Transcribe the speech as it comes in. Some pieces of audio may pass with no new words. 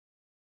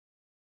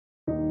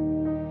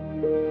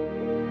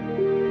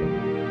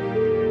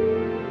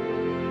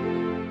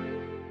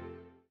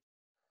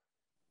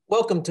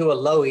Welcome to a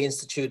Lowy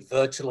Institute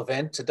virtual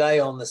event today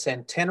on the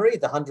centenary,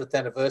 the 100th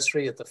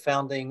anniversary of the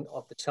founding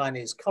of the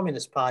Chinese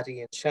Communist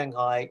Party in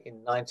Shanghai in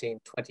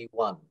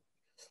 1921.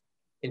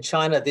 In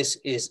China, this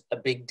is a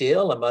big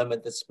deal, a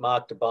moment that's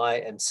marked by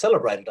and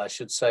celebrated, I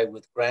should say,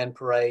 with grand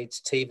parades,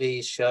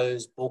 TV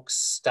shows, books,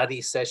 study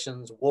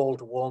sessions,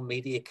 wall-to-wall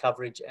media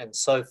coverage, and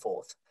so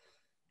forth.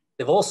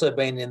 There have also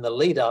been, in the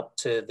lead up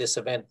to this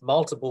event,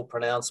 multiple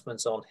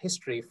pronouncements on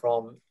history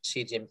from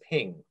Xi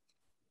Jinping.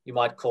 You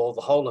might call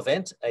the whole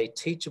event a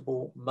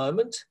teachable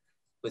moment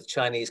with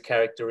Chinese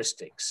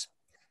characteristics.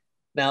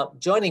 Now,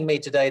 joining me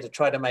today to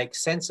try to make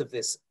sense of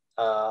this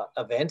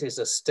event is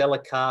a stellar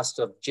cast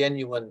of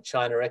genuine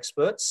China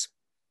experts.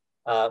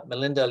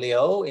 Melinda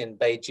Liu in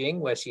Beijing,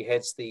 where she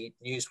heads the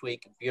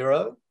Newsweek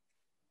bureau.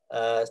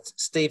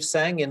 Steve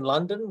Tsang in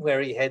London,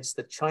 where he heads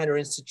the China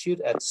Institute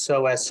at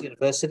SOAS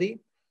University.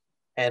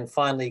 And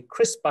finally,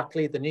 Chris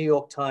Buckley, the New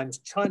York Times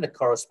China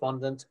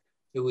correspondent,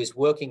 who is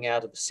working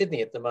out of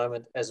Sydney at the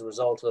moment as a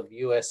result of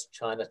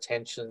US-China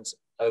tensions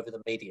over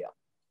the media.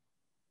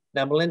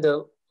 Now,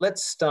 Melinda,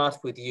 let's start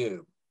with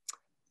you.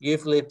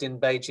 You've lived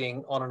in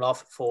Beijing on and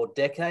off for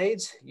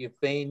decades. You've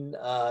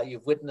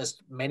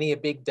witnessed many a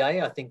big day.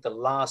 I think the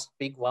last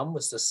big one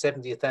was the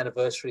 70th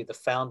anniversary of the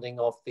founding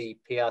of the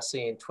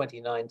PRC in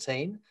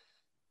 2019.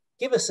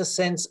 Give us a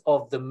sense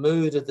of the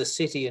mood of the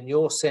city and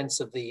your sense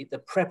of the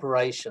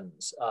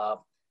preparations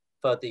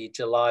for the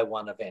July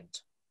 1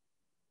 event.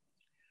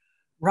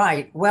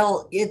 Right.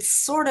 Well, it's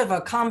sort of a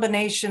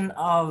combination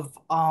of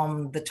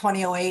the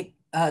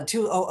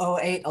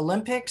 2008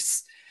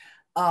 Olympics.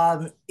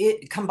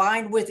 It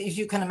combined with, if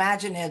you can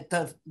imagine it,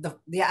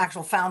 the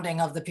actual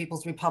founding of the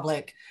People's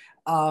Republic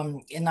in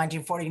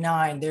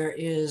 1949. There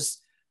is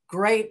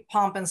great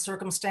pomp and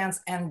circumstance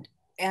and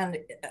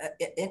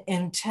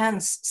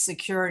intense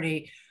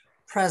security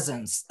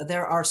presence.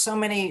 There are so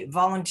many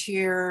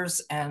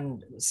volunteers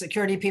and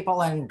security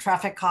people and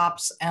traffic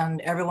cops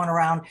and everyone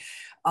around.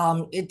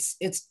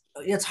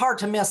 It's hard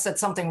to miss that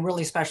something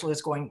really special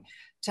is going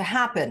to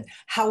happen.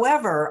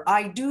 However,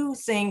 I do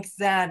think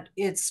that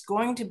it's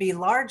going to be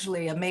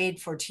largely a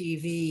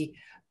made-for-TV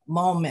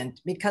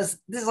moment, because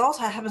this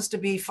also happens to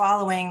be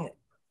following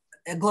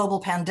a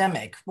global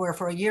pandemic where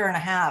for a year and a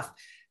half,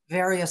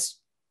 various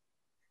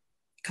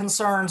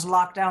concerns,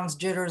 lockdowns,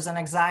 jitters, and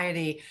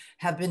anxiety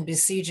have been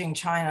besieging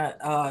China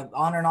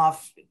on and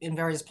off in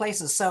various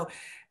places. So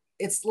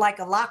it's like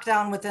a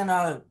lockdown within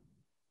a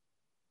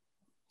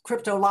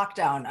crypto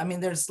lockdown. I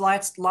mean, there's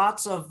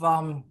lots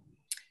of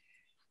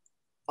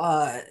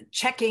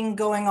checking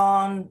going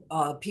on.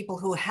 People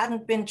who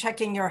hadn't been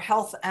checking your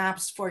health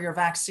apps for your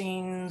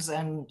vaccines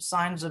and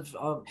signs of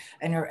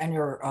and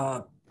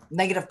your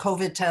negative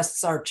COVID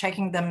tests are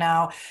checking them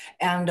now.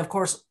 And of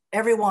course,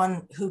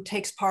 everyone who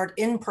takes part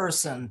in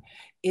person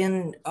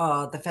in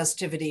the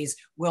festivities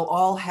will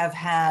all have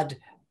had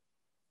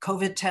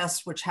COVID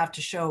tests, which have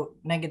to show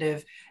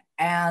negative,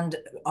 and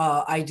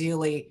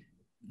ideally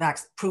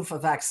proof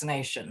of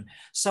vaccination.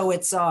 So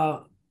it's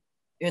a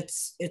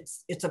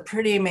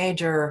pretty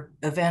major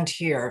event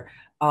here,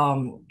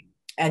 and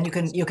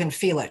you can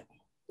feel it.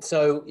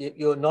 So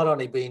you're not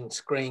only being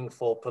screened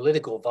for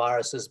political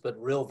viruses, but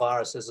real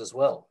viruses as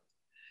well.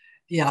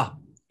 Yeah,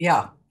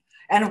 yeah.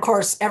 And of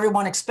course,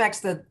 everyone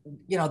expects that,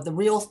 you know, the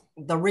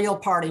real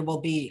party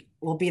will be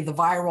the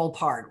viral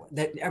part,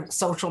 that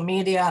social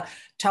media,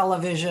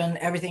 television,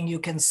 everything you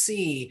can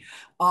see.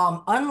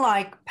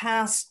 Unlike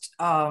past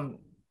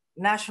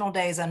national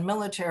days and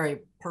military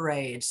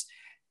parades,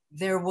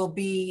 there will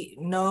be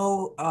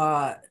no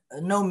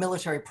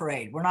military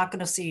parade. We're not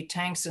going to see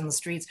tanks in the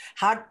streets.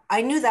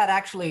 I knew that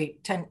actually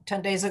 10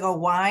 days ago.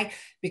 Why?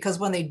 Because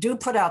when they do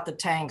put out the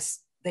tanks,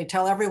 they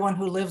tell everyone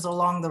who lives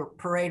along the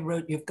parade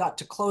route, you've got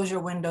to close your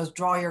windows,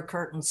 draw your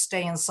curtains,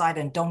 stay inside,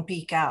 and don't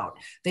peek out.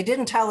 They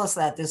didn't tell us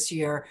that this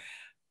year.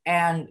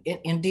 And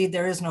indeed,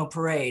 there is no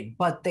parade,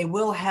 but they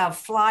will have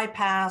fly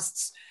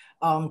pasts.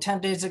 10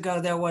 days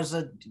ago, there was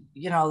the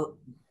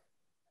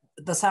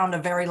sound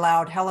of very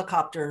loud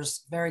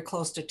helicopters very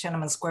close to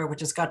Tiananmen Square,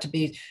 which has got to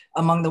be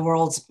among the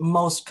world's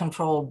most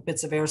controlled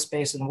bits of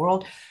airspace in the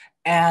world.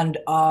 And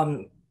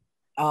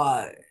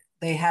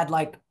they had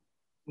like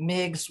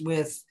MiGs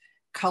with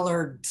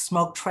colored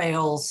smoke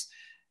trails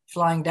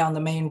flying down the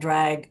main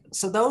drag.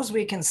 So those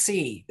we can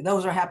see.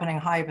 Those are happening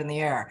high up in the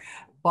air.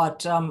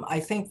 But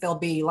I think there'll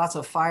be lots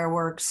of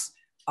fireworks,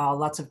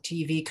 lots of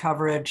TV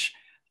coverage,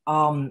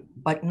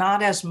 but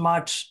not as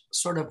much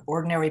sort of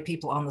ordinary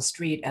people on the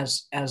street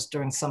as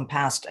during some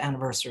past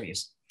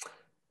anniversaries.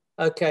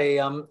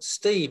 Okay,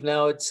 Steve,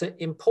 now it's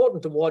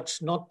important to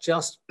watch not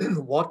just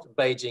what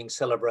Beijing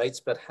celebrates,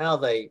 but how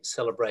they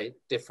celebrate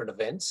different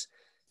events.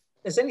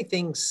 Has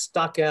anything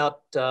stuck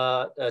out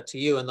to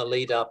you in the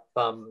lead up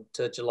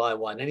to July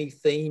 1? Any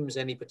themes,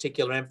 any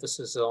particular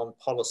emphasis on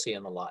policy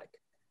and the like?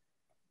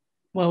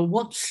 Well,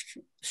 what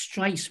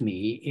strikes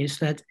me is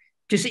that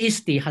this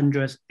is the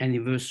 100th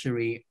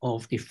anniversary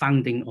of the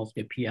founding of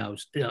the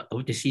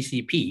of the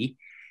CCP.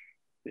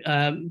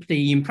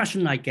 The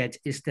impression I get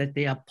is that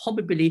they are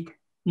probably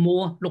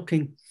more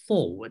looking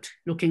forward,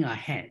 looking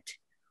ahead,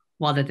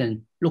 rather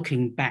than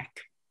looking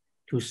back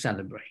to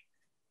celebrate.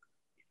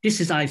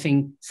 This is, I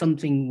think,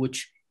 something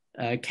which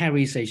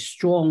carries a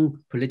strong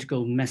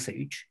political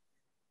message,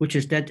 which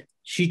is that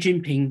Xi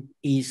Jinping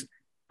is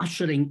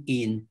ushering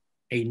in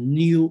a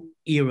new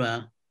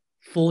era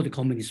for the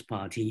Communist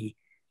Party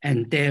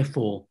and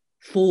therefore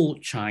for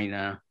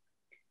China.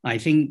 I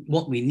think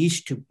what we need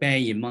to bear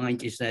in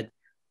mind is that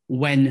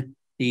when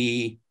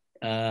the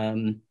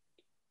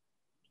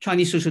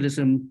Chinese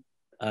socialism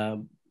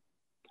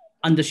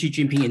under Xi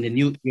Jinping in the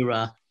new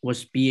era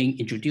was being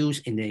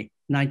introduced in the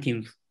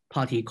 19th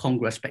Party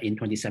Congress back in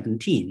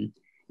 2017,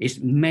 is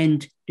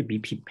meant to be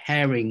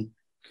preparing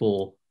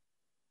for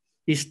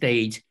this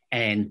date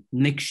and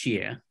next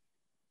year,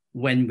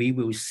 when we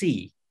will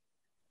see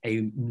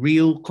a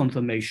real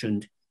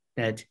confirmation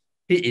that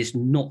this is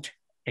not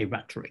a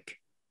rhetoric,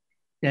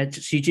 that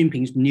Xi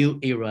Jinping's new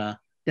era,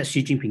 that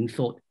Xi Jinping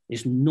thought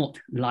is not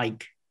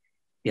like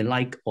the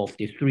like of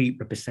the three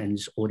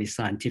represents or the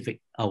scientific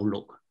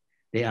outlook.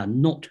 They are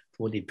not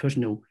for the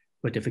personal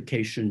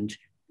gratification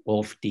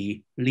of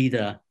the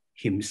leader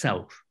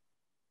himself.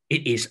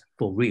 It is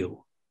for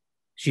real.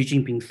 Xi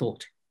Jinping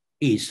thought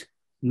is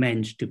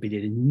meant to be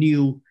the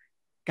new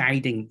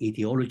guiding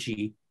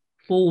ideology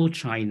for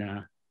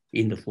China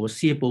in the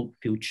foreseeable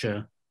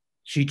future.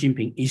 Xi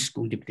Jinping is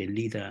going to be the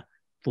leader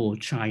for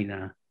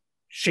China,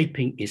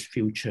 shaping its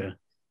future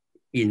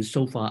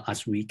insofar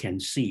as we can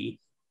see.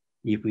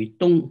 If we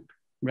don't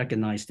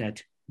recognize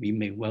that, we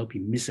may well be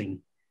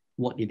missing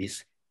what it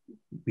is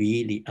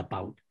really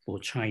about for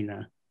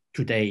China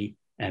today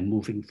and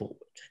moving forward.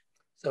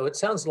 So it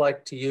sounds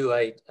like to you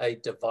a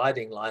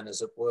dividing line,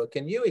 as it were.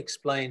 Can you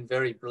explain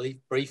very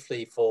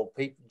briefly for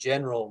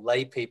general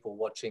lay people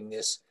watching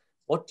this,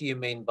 what do you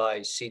mean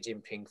by Xi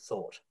Jinping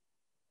thought?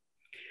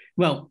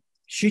 Well,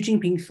 Xi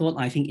Jinping thought,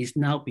 I think, is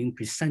now being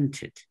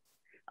presented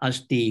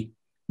as the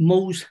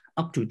most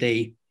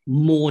up-to-date,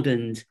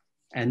 modern,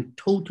 and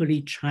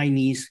totally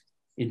Chinese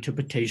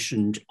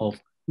interpretation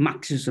of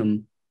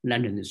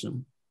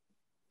Marxism-Leninism.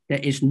 There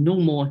is no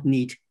more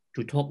need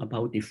to talk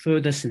about the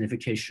further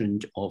signification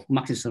of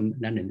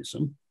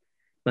Marxism-Leninism,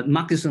 but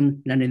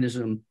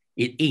Marxism-Leninism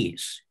it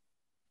is,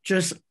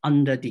 just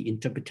under the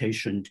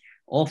interpretation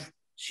of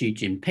Xi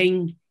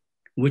Jinping,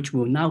 which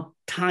will now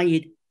tie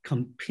it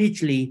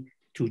completely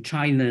to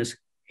China's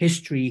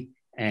history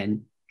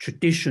and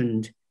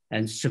tradition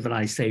and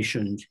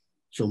civilization.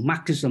 So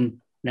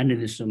Marxism,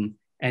 Leninism,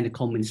 and the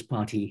Communist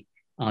Party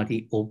are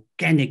the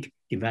organic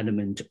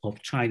development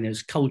of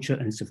China's culture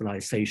and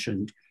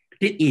civilization.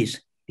 It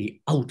is the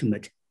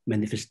ultimate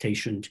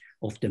manifestation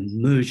of the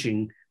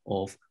merging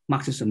of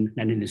Marxism,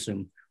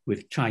 Leninism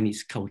with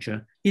Chinese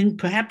culture, in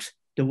perhaps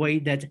the way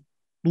that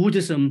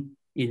Buddhism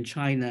in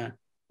China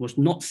was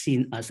not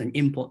seen as an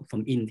import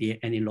from India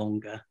any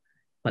longer,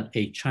 but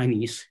a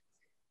Chinese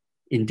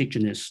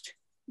indigenous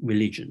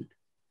religion.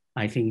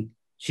 I think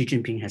Xi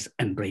Jinping has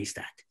embraced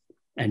that.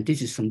 And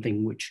this is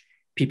something which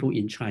people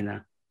in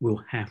China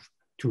will have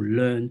to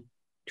learn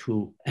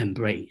to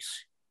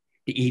embrace.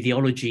 The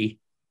ideology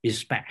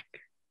is back.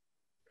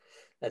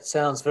 That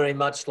sounds very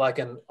much like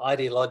an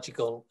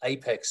ideological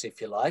apex, if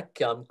you like.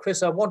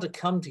 Chris, I want to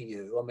come to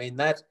you. I mean,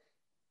 that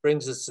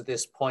brings us to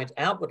this point.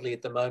 Outwardly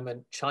at the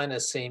moment, China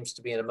seems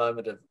to be in a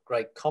moment of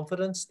great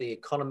confidence. The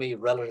economy,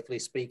 relatively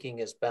speaking,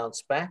 has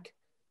bounced back.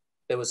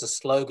 There was a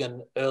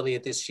slogan earlier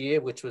this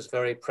year, which was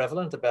very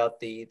prevalent about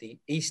the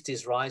East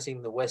is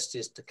rising, the West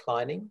is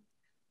declining.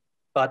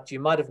 But you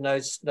might have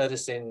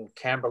noticed in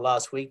Canberra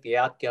last week, the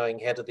outgoing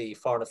head of the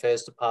Foreign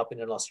Affairs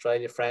Department in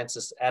Australia,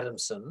 Francis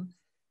Adamson,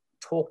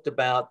 talked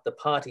about the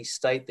party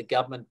state, the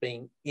government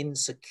being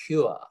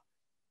insecure.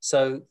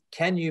 So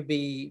can you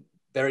be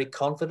very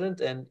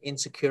confident and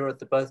insecure at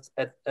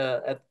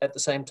the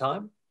same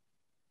time?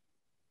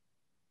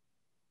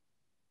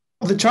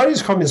 Well, the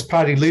Chinese Communist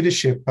Party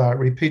leadership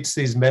repeats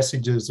these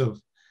messages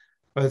of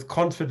both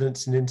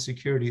confidence and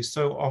insecurity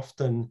so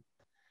often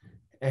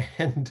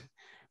and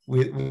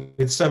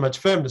with so much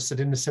firmness that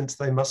in a sense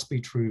they must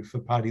be true for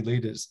party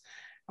leaders.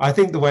 I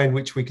think the way in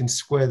which we can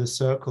square the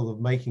circle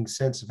of making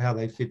sense of how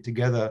they fit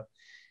together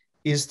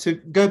is to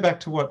go back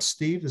to what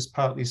Steve is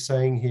partly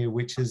saying here,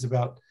 which is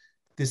about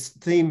this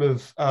theme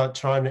of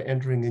China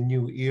entering a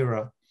new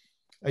era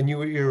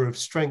of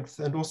strength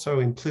and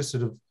also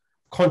implicit of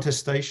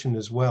contestation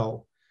as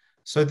well.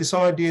 So this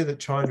idea that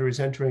China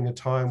is entering a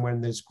time when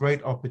there's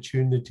great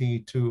opportunity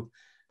to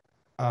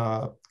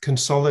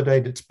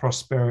consolidate its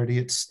prosperity,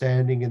 its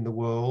standing in the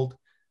world,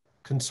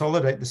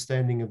 consolidate the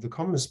standing of the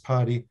Communist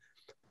Party,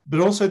 but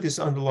also this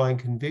underlying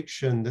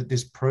conviction that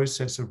this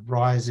process of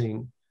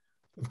rising,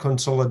 of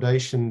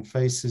consolidation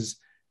faces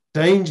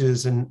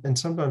dangers and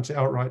sometimes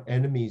outright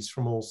enemies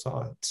from all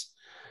sides.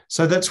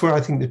 So that's where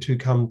I think the two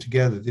come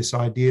together, this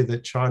idea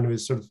that China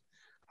is sort of,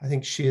 I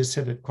think Xi has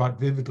said it quite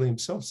vividly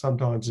himself,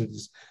 sometimes it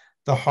is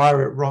the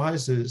higher it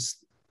rises,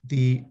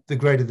 the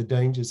greater the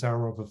dangers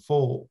are of a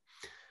fall.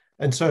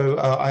 And so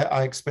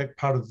I expect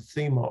part of the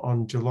theme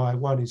on July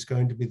 1 is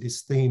going to be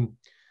this theme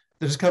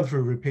that has come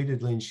through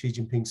repeatedly in Xi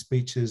Jinping's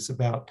speeches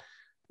about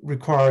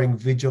requiring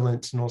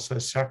vigilance and also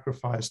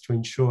sacrifice to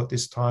ensure at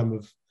this time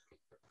of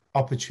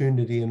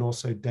opportunity and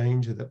also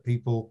danger that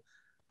people,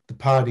 the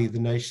party, the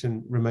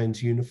nation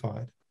remains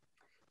unified.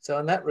 So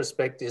in that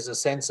respect, is a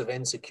sense of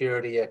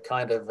insecurity a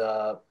kind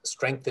of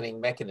strengthening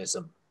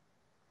mechanism?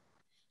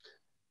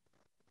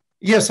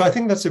 Yes, I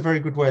think that's a very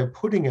good way of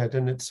putting it.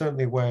 And it's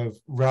certainly a way of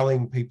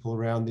rallying people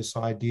around this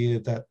idea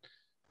that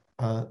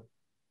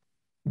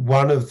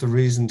one of the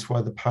reasons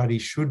why the party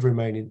should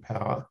remain in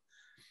power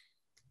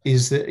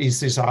is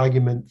this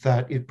argument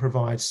that it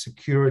provides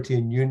security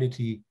and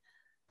unity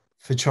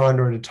for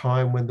China at a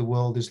time when the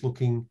world is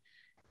looking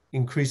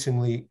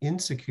increasingly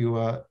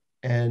insecure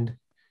and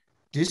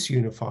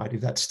disunified,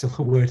 if that's still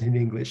a word in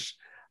English.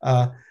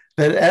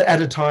 But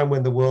at a time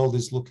when the world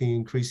is looking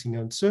increasingly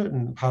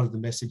uncertain, part of the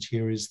message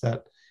here is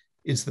that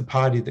it's the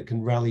party that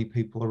can rally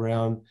people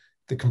around,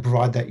 that can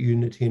provide that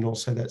unity and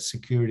also that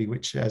security,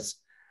 which, as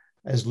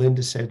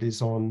Linda said,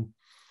 is on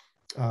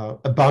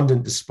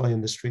abundant display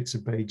in the streets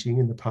of Beijing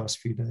in the past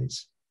few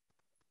days.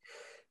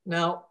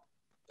 Now,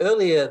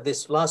 earlier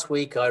this last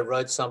week, I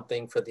wrote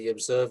something for The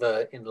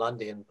Observer in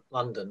London,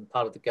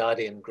 part of the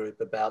Guardian group,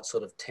 about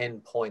sort of 10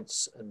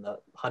 points in the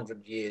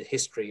 100-year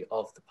history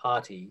of the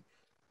party.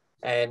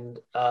 And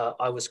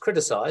I was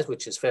criticized,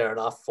 which is fair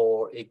enough,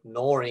 for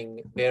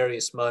ignoring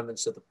various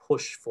moments of the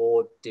push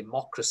for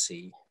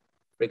democracy.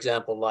 For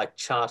example, like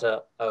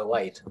Charter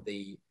 08,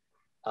 the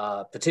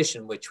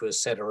petition which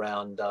was sent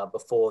around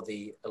before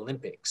the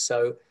Olympics.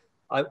 So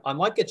I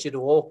might get you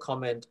to all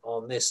comment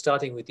on this,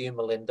 starting with you,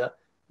 Melinda.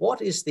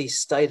 What is the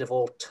state of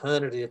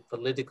alternative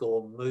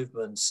political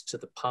movements to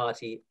the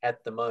party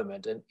at the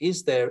moment? And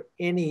is there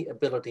any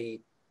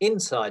ability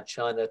inside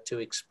China to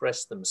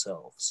express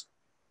themselves?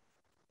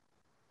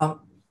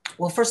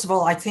 Well, first of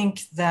all, I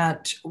think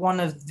that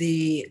one of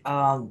the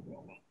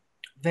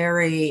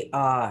very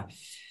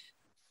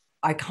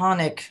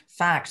iconic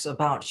facts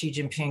about Xi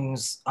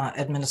Jinping's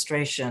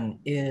administration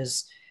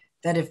is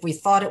that if we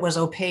thought it was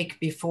opaque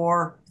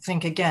before,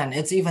 think again,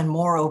 it's even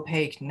more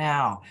opaque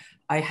now.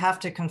 I have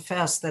to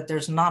confess that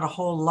there's not a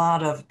whole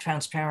lot of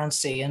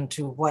transparency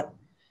into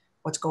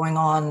what's going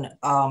on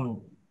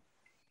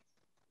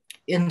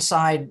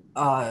inside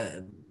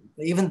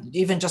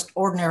even just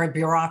ordinary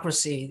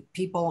bureaucracy.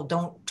 People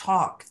don't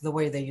talk the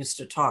way they used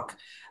to talk.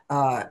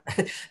 I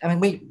mean,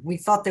 we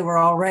thought they were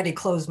already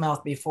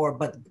closed-mouthed before,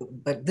 but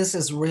this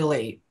is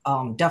really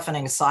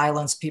deafening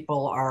silence.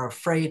 People are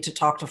afraid to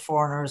talk to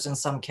foreigners in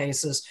some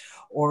cases,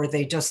 or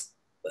they just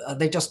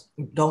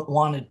don't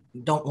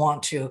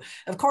want to.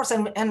 Of course,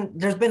 and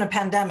there's been a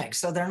pandemic,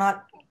 so they're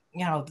not.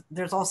 You know,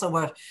 there's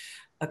also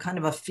a kind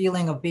of a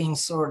feeling of being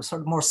sort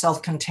of more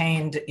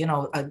self-contained. You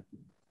know.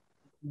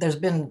 There's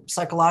been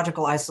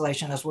psychological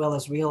isolation as well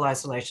as real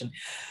isolation.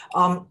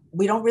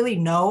 We don't really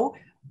know,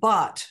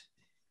 but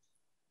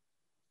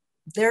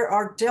there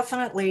are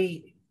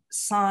definitely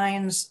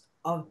signs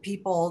of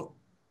people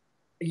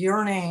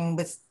yearning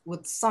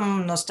with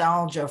some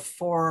nostalgia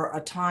for a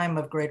time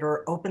of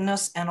greater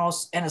openness and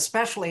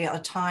especially a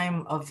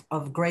time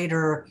of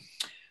greater,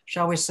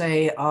 shall we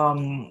say,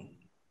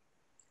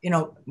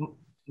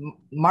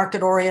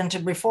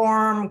 market-oriented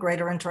reform,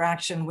 greater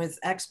interaction with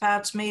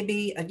expats,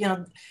 maybe,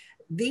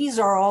 these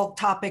are all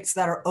topics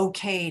that are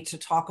okay to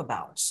talk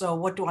about. So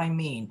what do I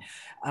mean?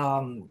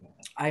 There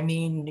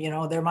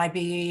might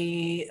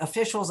be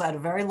officials at a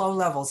very low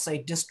level,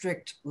 say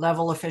district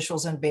level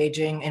officials in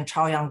Beijing, in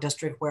Chaoyang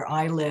district where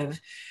I live,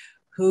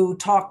 who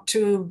talk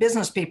to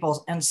business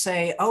people and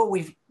say, oh,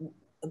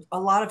 a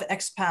lot of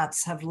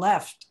expats have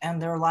left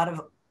and there are a lot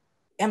of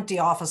empty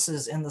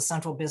offices in the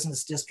central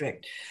business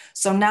district.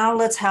 So now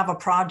let's have a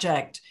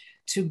project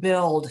to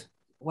build,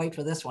 wait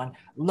for this one,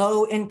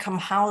 low-income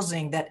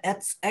housing that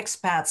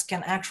expats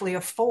can actually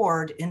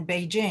afford in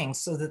Beijing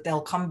so that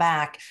they'll come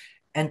back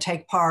and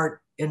take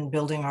part in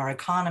building our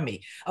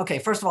economy. Okay,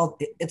 first of all,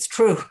 it's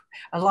true.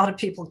 A lot of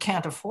people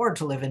can't afford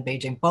to live in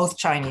Beijing, both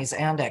Chinese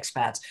and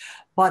expats.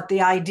 But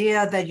the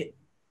idea that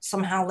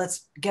somehow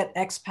let's get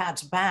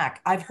expats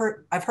back, I've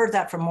heard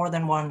that from more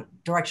than one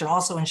direction,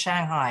 also in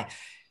Shanghai.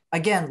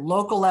 Again,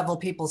 local level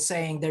people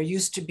saying there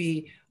used to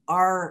be,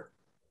 our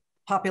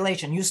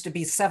population used to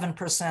be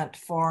 7%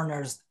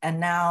 foreigners, and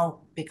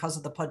now because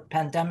of the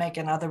pandemic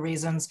and other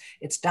reasons,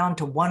 it's down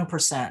to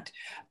 1%.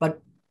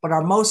 But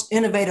our most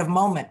innovative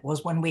moment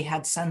was when we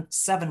had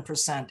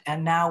 7%,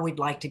 and now we'd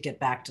like to get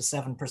back to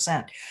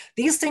 7%.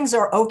 These things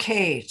are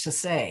okay to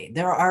say.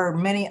 There are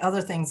many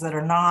other things that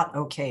are not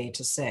okay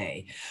to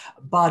say.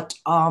 But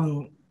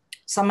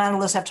some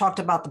analysts have talked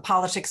about the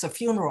politics of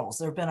funerals.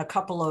 There have been a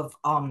couple of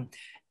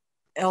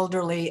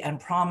elderly and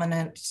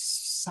prominent,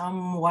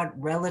 somewhat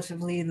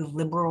relatively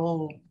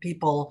liberal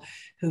people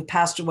who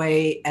passed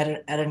away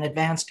at an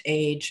advanced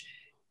age,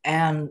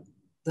 and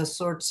the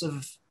sorts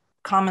of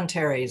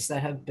commentaries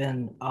that have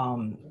been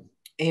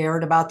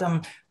aired about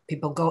them,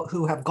 people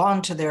who have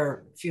gone to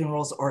their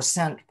funerals or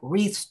sent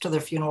wreaths to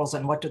their funerals,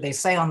 and what do they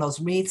say on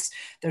those wreaths?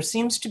 There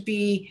seems to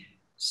be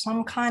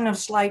some kind of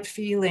slight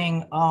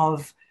feeling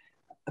of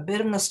a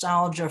bit of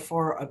nostalgia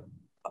for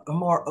a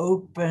more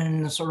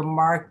open sort of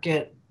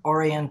market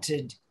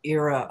oriented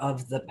era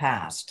of the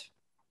past.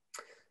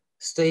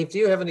 Steve, do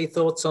you have any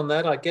thoughts on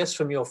that? I guess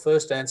from your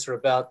first answer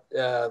about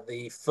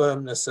the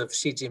firmness of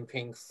Xi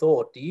Jinping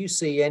thought, do you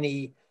see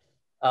any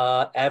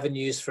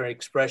avenues for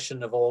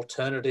expression of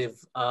alternative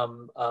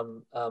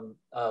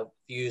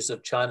views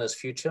of China's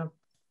future?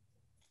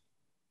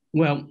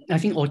 Well, I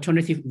think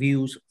alternative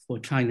views for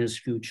China's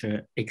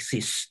future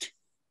exist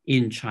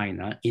in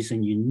China. It's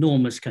an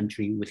enormous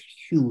country with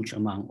huge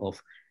amount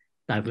of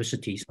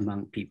diversities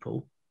among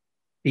people.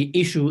 The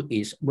issue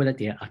is whether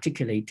they are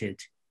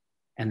articulated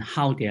and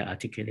how they are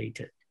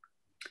articulated.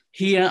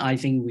 Here, I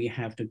think we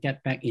have to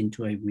get back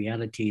into a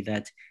reality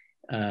that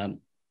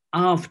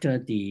after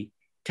the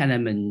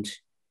Tiananmen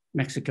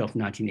massacre of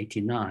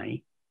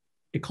 1989,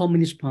 the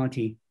Communist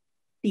Party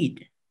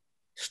did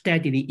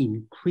steadily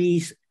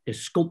increase the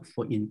scope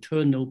for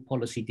internal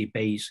policy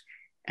debates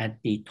at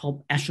the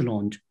top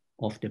echelon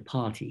of the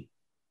party.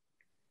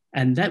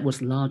 And that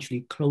was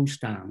largely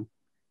closed down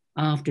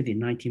after the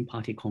 19th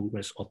Party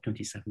Congress of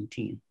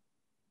 2017.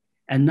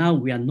 And now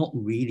we are not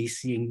really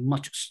seeing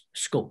much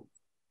scope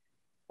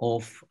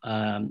of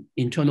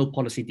internal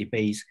policy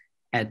debates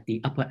at the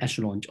upper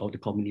echelon of the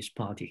Communist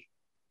Party.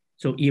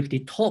 So if the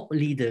top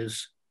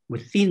leaders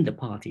within the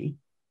party,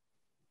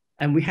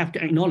 and we have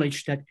to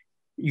acknowledge that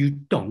you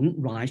don't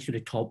rise to the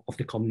top of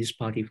the Communist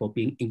Party for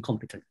being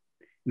incompetent.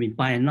 I mean,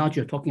 by and large,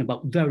 you're talking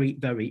about very,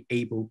 very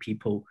able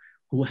people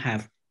who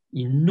have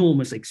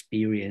enormous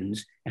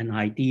experience and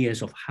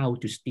ideas of how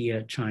to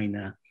steer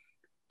China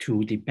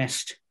to the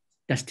best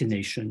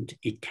destination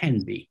it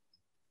can be.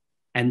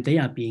 And they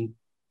are being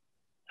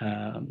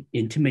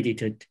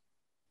intimidated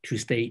to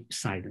stay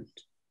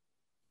silent.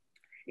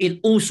 It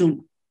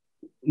also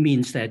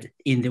means that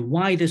in the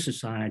wider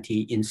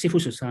society, in civil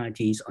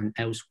societies and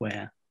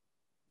elsewhere,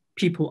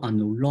 people are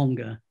no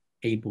longer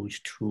able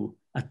to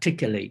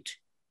articulate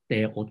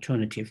their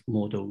alternative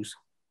models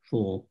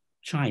for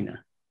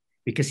China.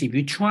 Because if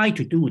you try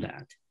to do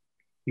that,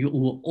 you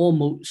will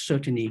almost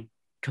certainly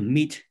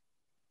commit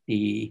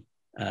the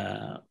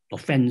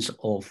offense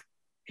of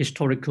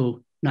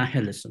historical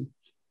nihilism.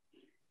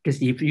 Because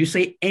if you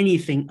say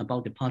anything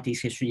about the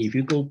party's history, if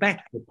you go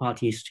back to the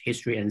party's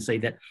history and say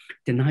that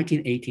the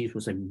 1980s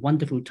was a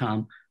wonderful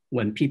time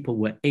when people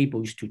were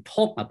able to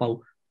talk about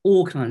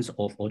all kinds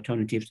of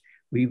alternatives,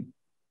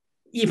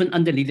 even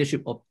under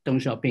leadership of Deng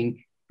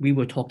Xiaoping, we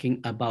were talking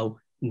about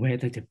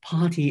whether the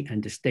party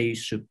and the state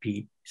should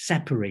be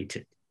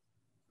separated.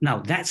 Now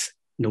that's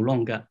no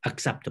longer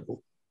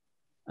acceptable.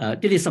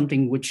 This is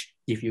something which,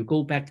 if you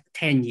go back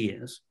 10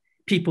 years,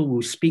 people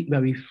will speak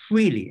very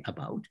freely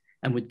about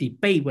and would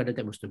debate whether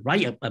that was the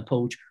right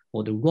approach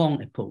or the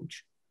wrong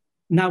approach.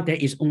 Now there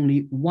is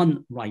only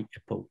one right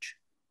approach.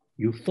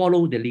 You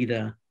follow the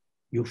leader,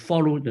 you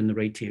follow the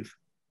narrative,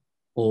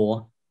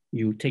 or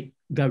you take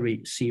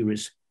very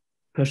serious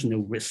personal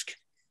risk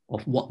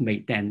of what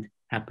may then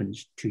happen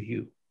to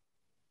you.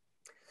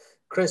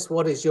 Chris,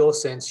 what is your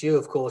sense? You,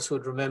 of course,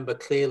 would remember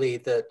clearly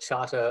the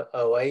Charter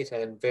 08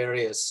 and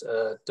various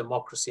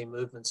democracy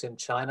movements in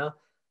China.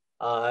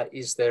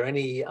 Is there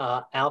any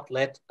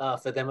outlet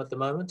for them at the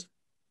moment?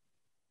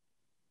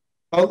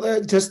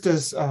 Well, just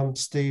as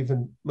Steve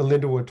and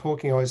Melinda were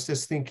talking, I was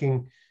just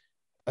thinking,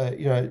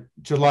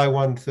 July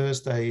 1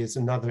 Thursday is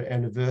another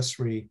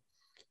anniversary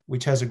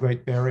which has a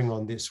great bearing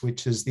on this,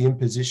 which is the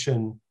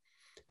introduction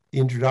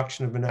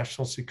of a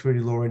national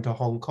security law into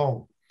Hong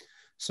Kong.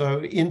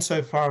 So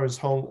insofar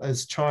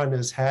as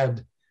China's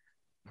had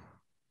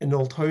an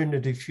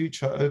alternative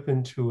future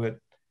open to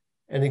it,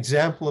 an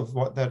example of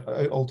what that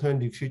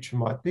alternative future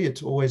might be,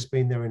 it's always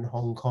been there in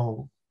Hong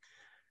Kong.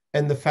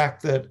 And the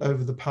fact that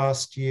over the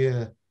past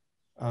year,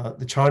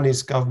 the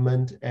Chinese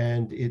government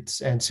and its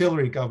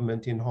ancillary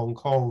government in Hong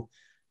Kong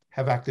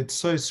have acted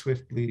so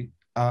swiftly,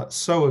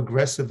 so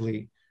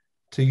aggressively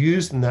to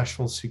use the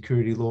national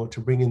security law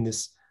to bring in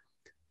this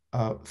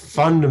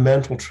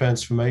fundamental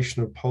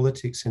transformation of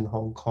politics in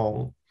Hong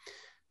Kong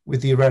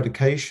with the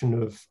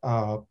eradication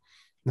of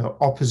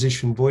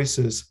opposition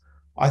voices.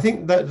 I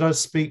think that does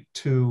speak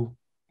to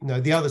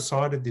the other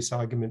side of this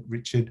argument,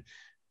 Richard,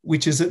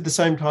 which is at the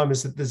same time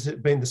as that there's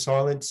been the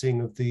silencing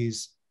of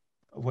these,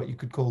 what you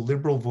could call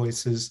liberal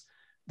voices,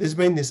 there's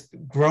been this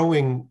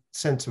growing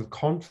sense of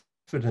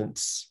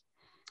confidence,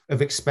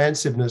 of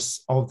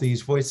expansiveness of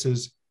these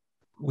voices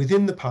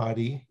within the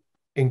party,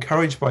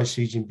 encouraged by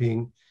Xi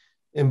Jinping,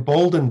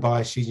 emboldened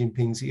by Xi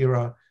Jinping's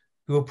era,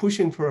 who are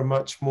pushing for a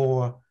much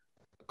more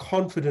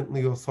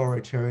confidently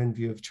authoritarian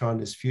view of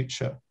China's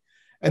future.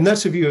 And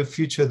that's a view of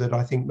future that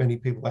I think many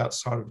people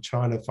outside of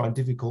China find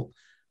difficult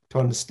to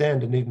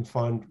understand and even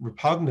find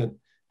repugnant.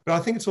 But I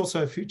think it's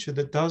also a future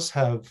that does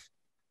have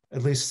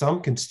at least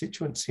some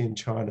constituency in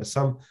China,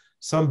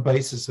 some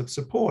basis of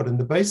support. And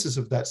the basis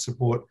of that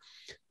support,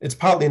 it's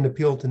partly an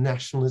appeal to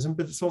nationalism,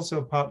 but it's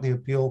also partly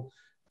appeal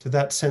to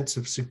that sense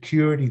of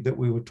security that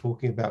we were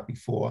talking about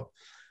before,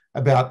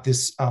 about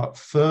this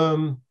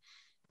firm,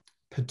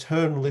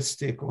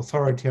 paternalistic,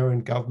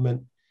 authoritarian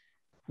government,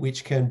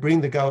 which can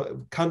bring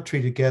the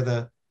country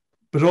together,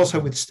 but also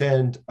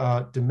withstand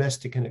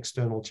domestic and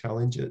external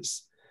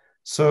challenges.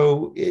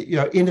 So,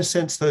 in a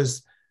sense,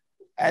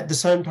 at the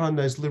same time,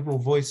 those liberal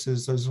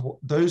voices,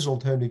 those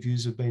alternative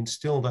views have been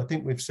stilled. I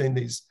think we've seen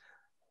these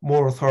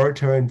more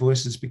authoritarian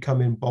voices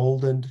become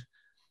emboldened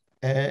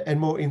and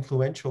more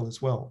influential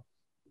as well.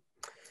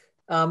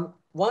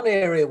 One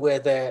area where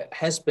there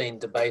has been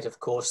debate, of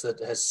course, that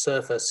has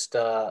surfaced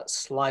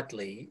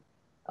slightly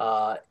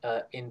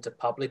into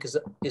public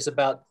is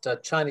about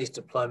Chinese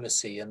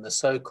diplomacy and the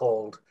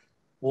so-called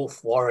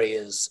wolf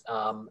warriors,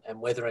 and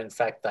whether in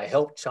fact they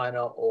help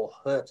China or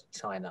hurt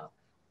China.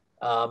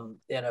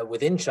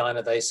 Within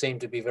China, they seem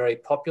to be very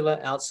popular.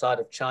 Outside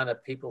of China,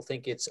 people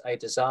think it's a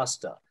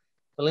disaster.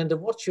 Melinda,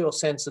 what's your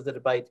sense of the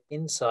debate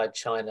inside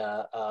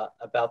China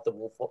about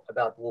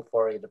wolf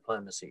warrior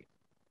diplomacy?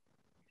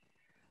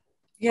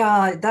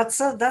 Yeah, that's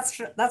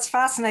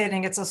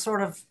fascinating. It's a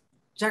sort of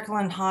Jekyll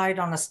and Hyde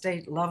on a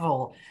state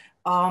level.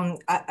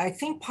 I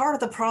think part of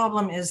the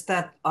problem is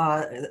that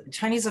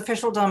Chinese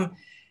officialdom,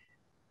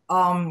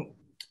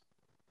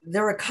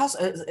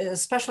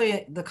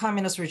 especially the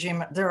communist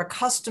regime, they're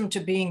accustomed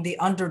to being the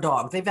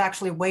underdog. They've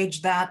actually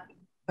waged that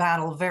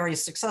battle very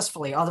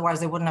successfully. Otherwise,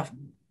 they wouldn't have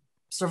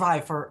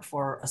survived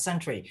for a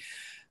century.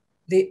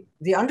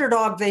 The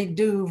underdog they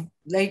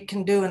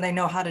can do, and they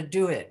know how to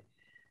do it.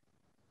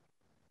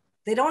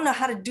 They don't know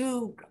how to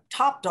do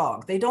top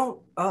dog. They don't,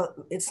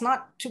 it's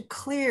not too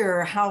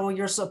clear how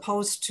you're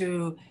supposed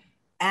to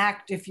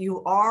act if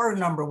you are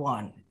number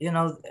one,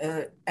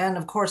 and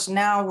of course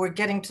now we're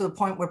getting to the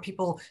point where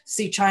people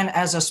see China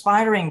as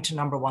aspiring to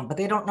number one, but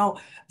they don't know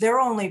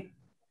their only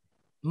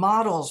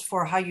models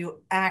for how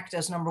you act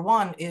as number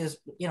one is,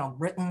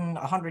 Britain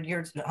 100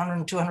 years,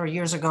 100, 200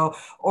 years ago,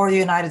 or the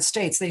United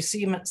States. They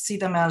see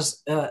them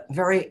as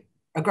very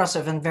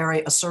aggressive and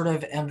very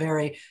assertive and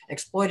very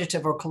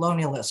exploitative or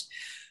colonialist.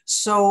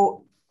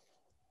 So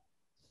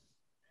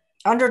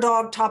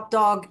underdog, top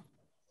dog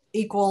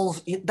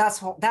equals,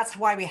 that's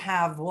why we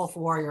have the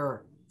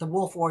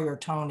wolf warrior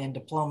tone in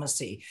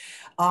diplomacy.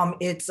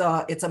 It's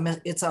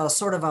a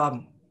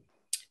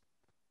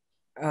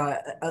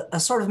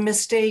sort of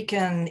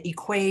mistaken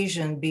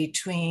equation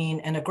between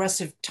an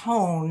aggressive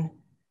tone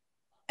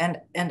and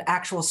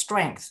actual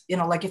strength.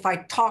 Like if I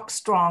talk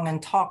strong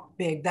and talk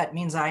big, that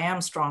means I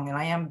am strong and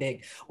I am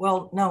big.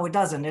 Well, no, it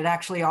doesn't. It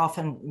actually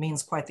often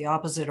means quite the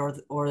opposite,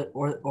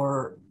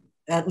 or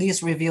at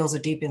least reveals a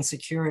deep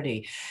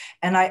insecurity.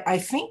 And I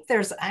think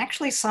there's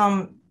actually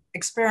some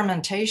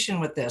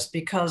experimentation with this,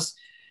 because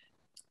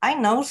I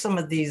know some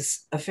of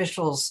these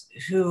officials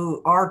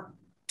who are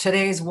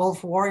today's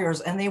wolf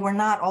warriors, and they were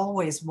not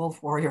always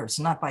wolf warriors,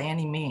 not by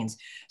any means.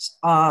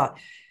 And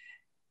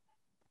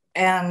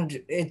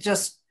it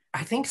just,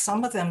 I think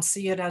some of them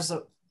see it as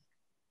a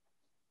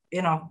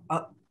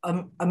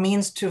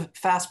means to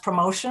fast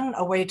promotion,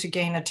 a way to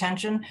gain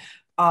attention.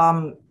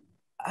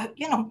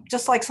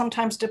 Just like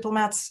sometimes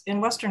diplomats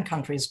in Western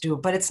countries do,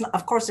 but it's not,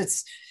 of course,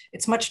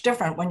 it's much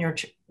different when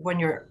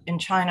you're in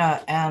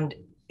China and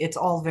it's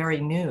all very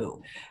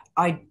new.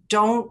 I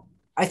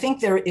think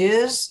there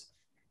is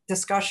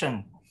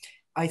discussion.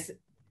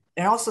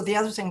 And also the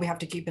other thing we have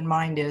to keep in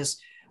mind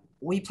is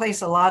we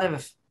place a lot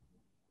of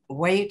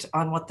weight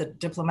on what the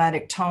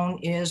diplomatic tone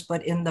is,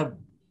 but in the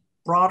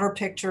broader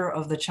picture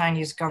of the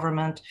Chinese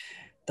government,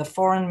 the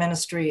foreign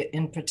ministry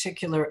in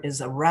particular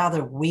is a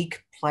rather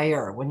weak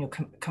player when you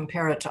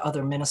compare it to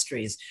other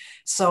ministries.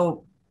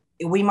 So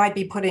we might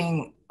be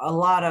putting a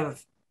lot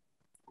of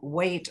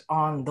weight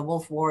on the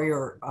wolf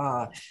warrior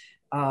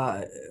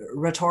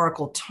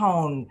rhetorical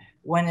tone,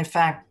 when in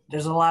fact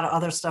there's a lot of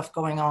other stuff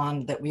going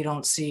on that we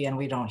don't see and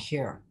we don't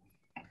hear.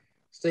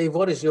 Steve,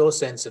 what is your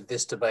sense of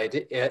this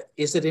debate?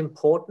 Is it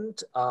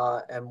important,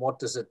 and what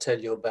does it tell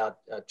you about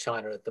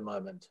China at the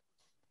moment?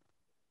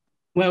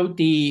 Well,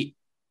 the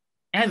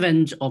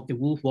advent of the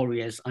wolf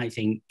warriors, I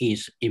think,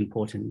 is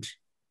important,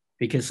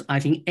 because I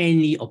think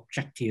any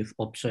objective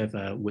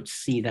observer would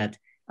see that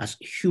as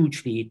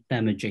hugely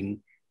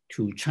damaging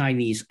to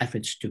Chinese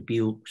efforts to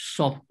build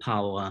soft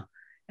power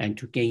and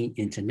to gain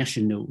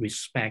international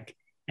respect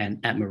and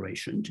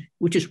admiration,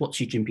 which is what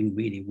Xi Jinping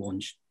really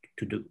wants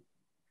to do.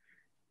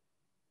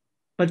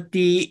 But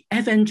the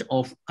advent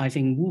of, I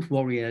think, wolf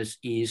warriors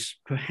is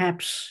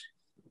perhaps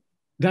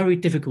very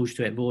difficult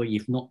to avoid,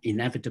 if not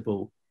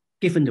inevitable,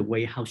 given the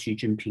way how Xi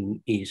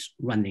Jinping is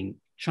running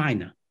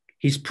China.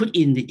 He's put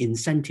in the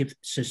incentive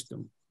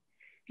system.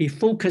 He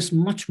focused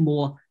much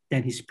more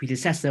than his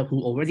predecessor,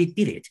 who already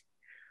did it,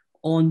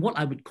 on what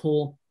I would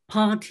call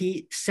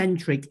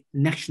party-centric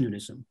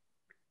nationalism.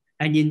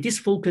 And in this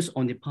focus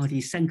on the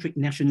party-centric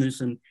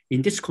nationalism,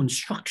 in this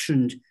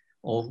construction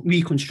or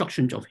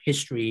reconstruction of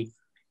history,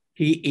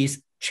 he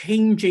is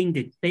changing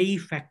the de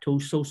facto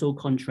social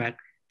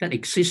contract that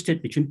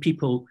existed between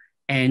people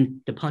and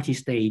the party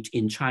state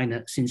in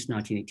China since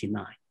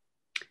 1989.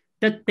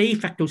 That de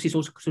facto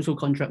social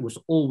contract was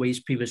always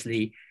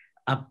previously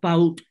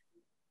about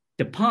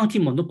the party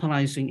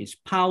monopolizing its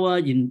power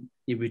in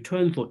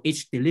return for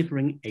its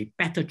delivering a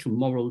better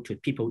tomorrow to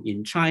people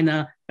in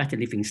China, better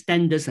living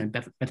standards and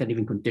better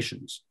living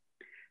conditions.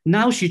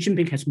 Now Xi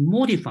Jinping has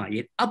modified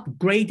it,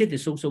 upgraded the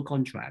social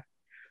contract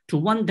to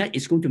one that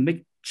is going to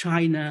make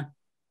China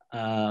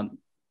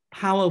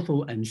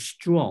powerful and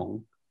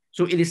strong.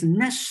 So it is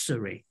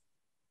necessary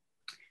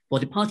for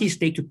the party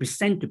state to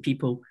present to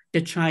people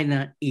that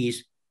China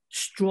is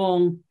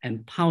strong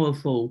and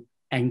powerful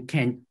and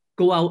can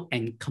go out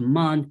and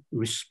command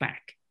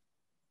respect.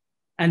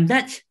 And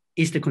that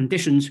is the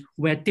conditions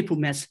where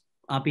diplomats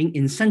are being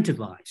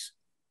incentivized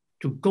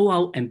to go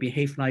out and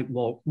behave like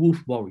wolf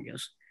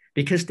warriors,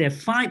 because their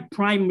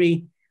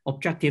primary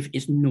objective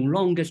is no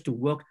longer to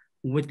work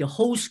with the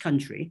host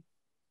country,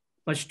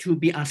 but to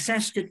be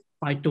assessed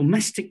by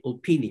domestic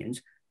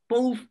opinions,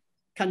 both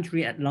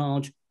country at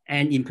large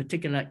and in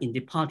particular in the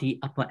party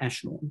upper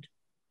echelon.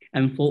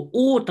 And for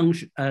all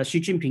Xi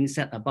Jinping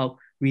said about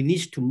we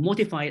need to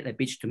modify it a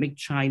bit to make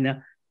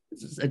China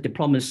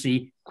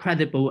diplomacy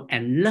credible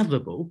and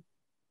lovable,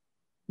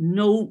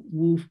 no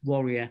wolf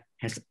warrior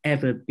has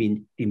ever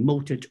been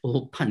demoted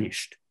or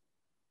punished.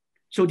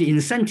 So the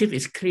incentive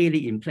is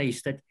clearly in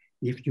place that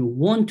if you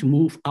want to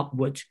move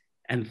upward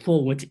and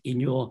forward in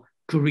your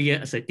career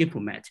as a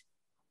diplomat,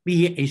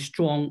 be a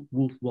strong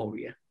wolf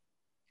warrior.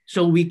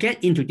 So we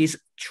get into this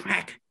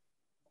track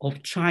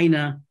of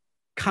China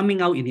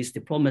coming out in its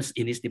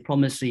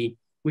diplomacy,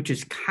 which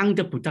is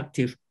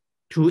counterproductive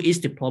to its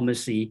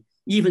diplomacy,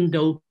 even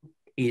though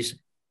it's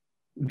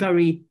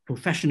very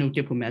professional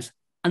diplomats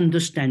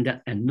understand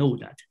that and know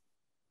that.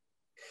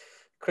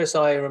 Chris,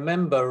 I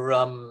remember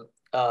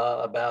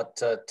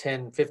about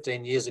 10,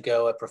 15 years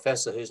ago, a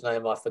professor whose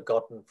name I've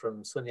forgotten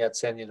from Sun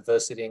Yat-sen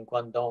University in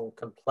Guangdong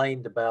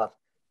complained about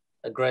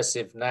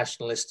aggressive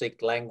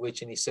nationalistic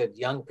language. And he said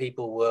young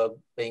people were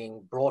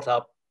being brought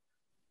up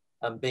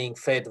and being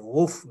fed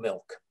wolf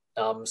milk.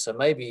 So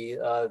maybe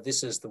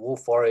this is the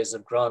wolf warriors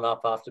have grown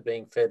up after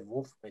being fed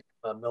wolf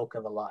milk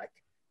and the like.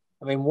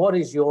 I mean, what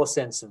is your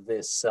sense of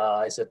this?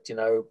 Is it, you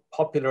know,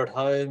 popular at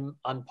home,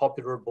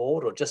 unpopular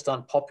abroad, or just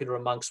unpopular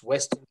amongst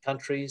Western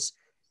countries?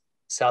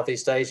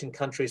 Southeast Asian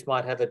countries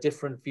might have a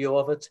different view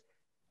of it.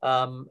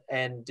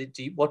 And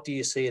what do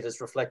you see it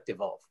as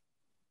reflective of?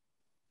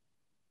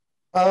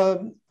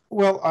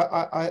 Well,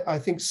 I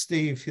think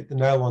Steve hit the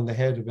nail on the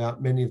head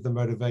about many of the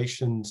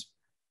motivations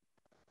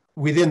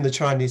within the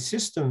Chinese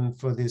system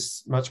for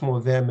this much more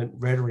vehement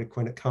rhetoric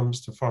when it comes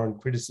to foreign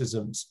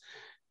criticisms.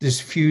 This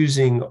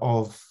fusing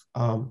of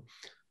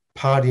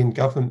party and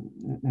government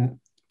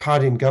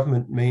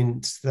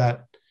means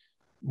that,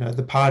 you know,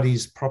 the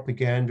party's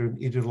propaganda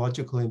and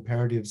ideological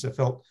imperatives are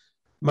felt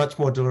much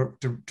more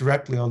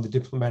directly on the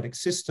diplomatic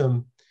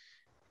system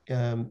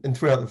and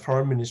throughout the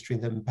foreign ministry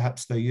than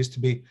perhaps they used to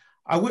be.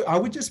 I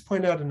would just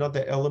point out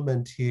another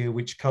element here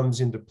which comes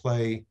into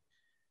play,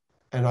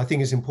 and I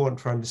think is important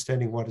for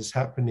understanding what is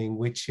happening,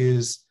 which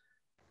is,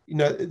 you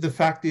know, the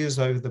fact is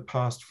over the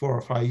past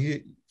 4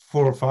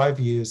 or 5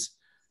 years,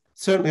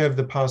 certainly over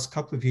the past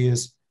couple of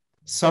years,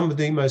 some of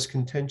the most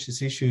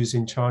contentious issues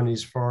in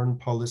Chinese foreign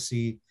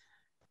policy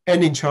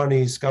and in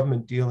Chinese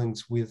government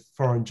dealings with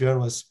foreign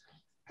journalists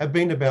have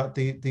been about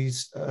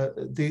these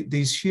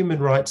human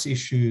rights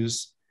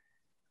issues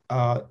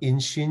in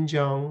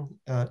Xinjiang,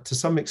 to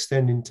some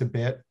extent in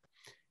Tibet,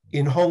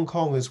 in Hong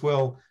Kong as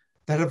well,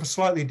 that have a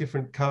slightly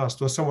different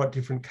cast or somewhat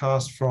different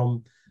cast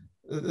from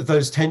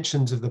those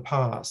tensions of the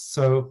past.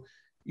 So,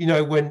 you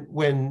know,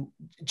 when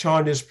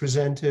China is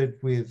presented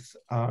with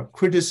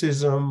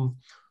criticism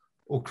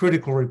or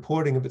critical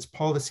reporting of its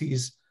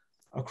policies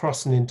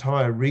across an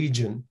entire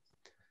region,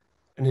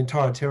 an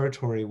entire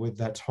territory, whether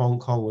that's Hong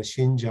Kong or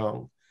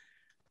Xinjiang,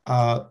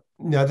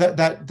 now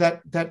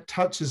that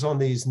touches on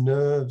these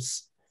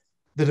nerves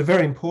that are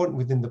very important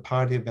within the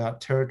party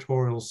about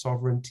territorial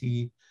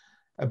sovereignty,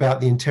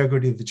 about the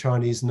integrity of the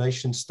Chinese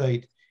nation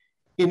state,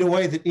 in a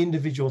way that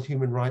individual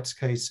human rights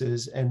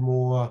cases and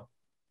more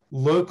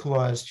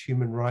localized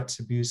human rights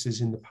abuses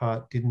in the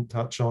past didn't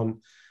touch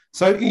on.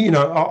 So, you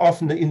know,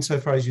 often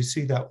insofar as you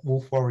see that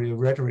wolf warrior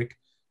rhetoric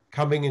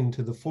coming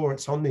into the fore,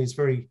 it's on these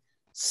very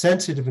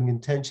sensitive and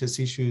contentious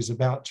issues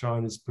about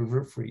China's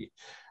periphery,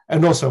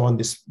 and also on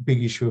this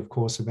big issue, of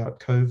course, about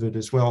COVID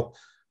as well.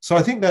 So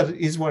I think that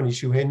is one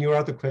issue. And your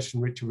other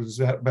question, Richard,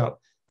 was about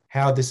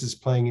how this is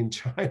playing in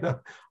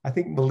China. I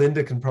think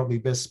Melinda can probably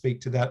best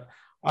speak to that.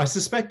 I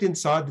suspect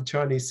inside the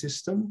Chinese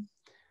system,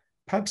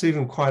 perhaps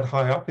even quite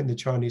high up in the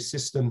Chinese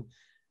system,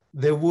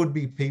 there would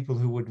be people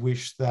who would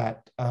wish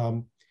that,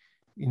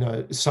 you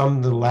know, some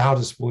of the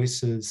loudest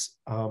voices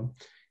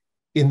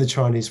in the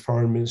Chinese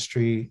foreign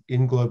ministry,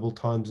 in Global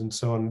Times and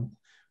so on,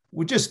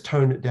 would just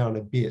tone it down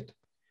a bit.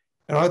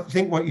 And I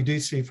think what you do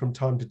see from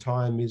time to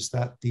time is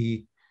that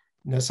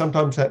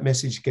sometimes that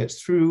message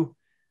gets through.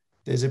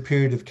 There's a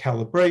period of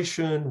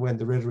calibration when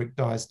the rhetoric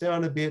dies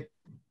down a bit,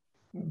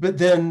 but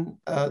then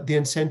the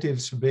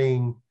incentives for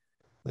being,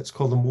 let's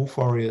call them wolf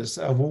warriors,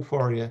 a wolf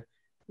warrior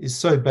is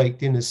so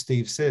baked in, as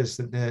Steve says,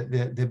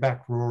 that they're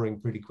back roaring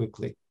pretty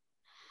quickly.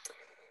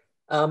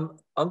 I'm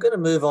going to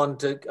move on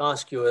to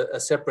ask you a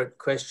separate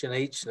question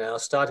each now,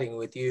 starting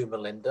with you,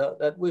 Melinda.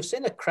 That we've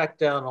seen a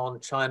crackdown on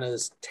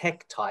China's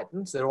tech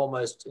titans. They're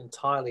almost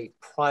entirely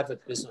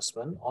private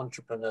businessmen,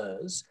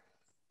 entrepreneurs.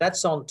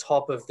 That's on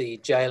top of the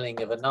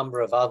jailing of a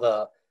number of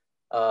other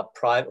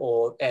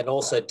and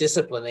also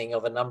disciplining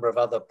of a number of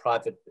other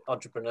private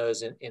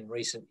entrepreneurs in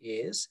recent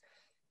years.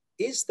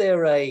 Is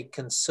there a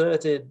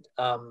concerted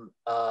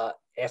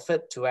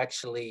effort to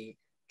actually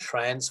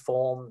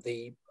transform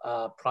the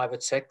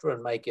private sector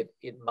and make it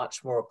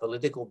much more a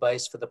political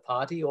base for the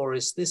party? Or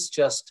is this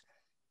just,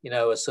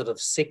 a sort of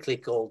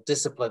cyclical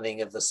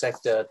disciplining of the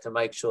sector to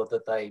make sure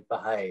that they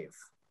behave?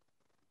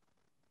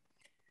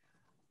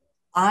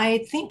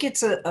 I think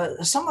it's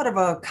a somewhat of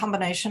a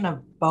combination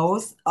of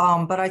both,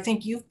 but I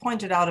think you've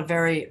pointed out a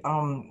very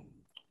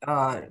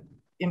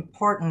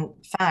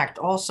important fact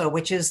also,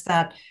 which is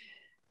that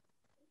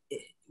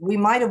we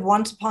might have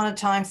once upon a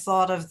time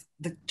thought of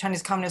the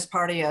Chinese Communist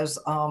Party as,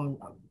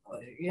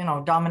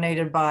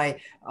 dominated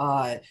by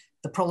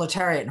the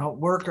proletariat,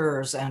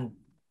 workers and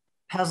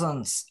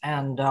peasants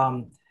and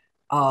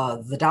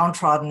the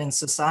downtrodden in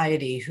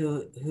society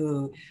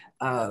who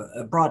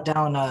brought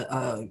down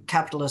a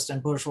capitalist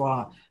and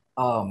bourgeois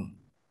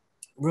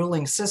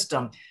ruling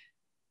system.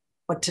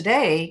 But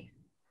today,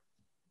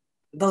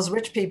 those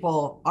rich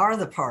people are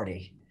the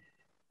party.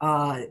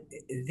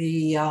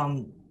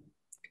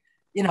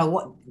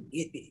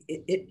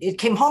 It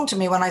came home to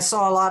me when I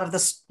saw a lot of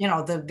this,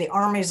 the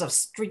armies of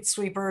street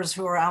sweepers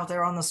who are out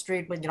there on the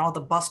street with, all the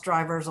bus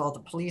drivers, all the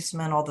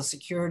policemen, all the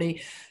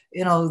security,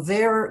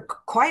 they're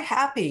quite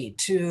happy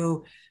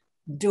to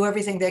do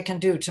everything they can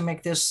do to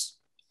make this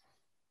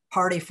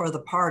party for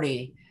the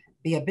party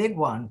be a big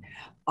one.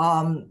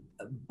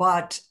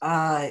 But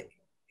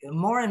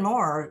more and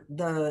more,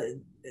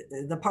 the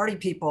party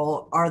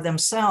people are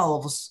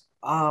themselves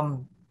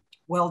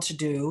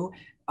well-to-do.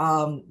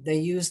 They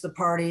use the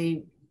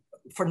party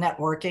for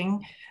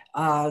networking.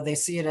 They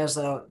see it as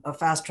a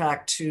fast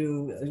track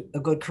to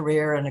a good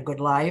career and a good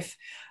life.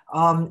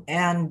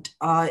 And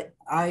I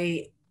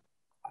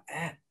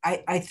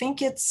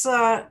think it's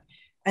I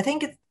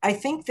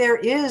think there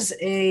is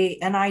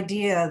an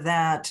idea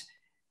that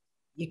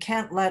you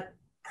can't let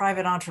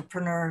private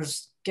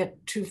entrepreneurs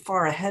get too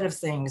far ahead of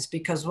things,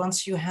 because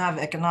once you have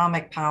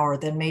economic power,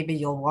 then maybe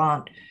you'll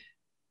want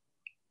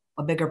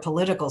a bigger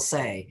political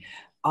say.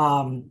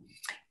 I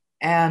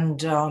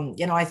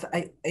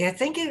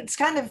think it's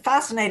kind of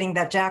fascinating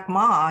that Jack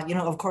Ma,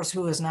 of course,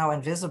 who is now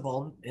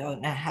invisible,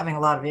 having a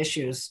lot of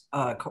issues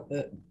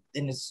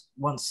in his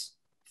once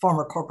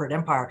former corporate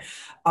empire.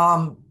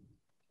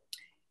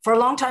 For a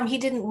long time, he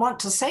didn't want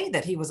to say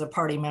that he was a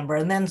party member.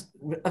 And then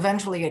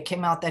eventually it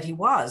came out that he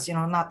was,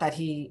 not that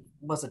he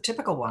was a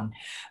typical one.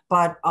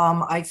 But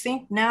I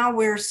think now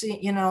we're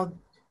seeing,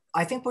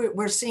 I think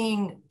we're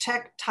seeing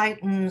tech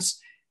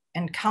titans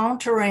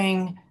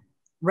encountering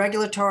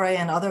regulatory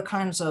and other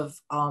kinds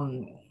of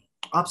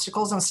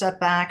obstacles and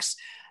setbacks.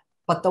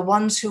 But the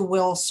ones who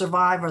will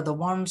survive are the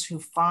ones who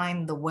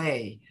find the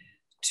way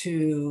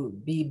to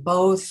be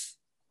both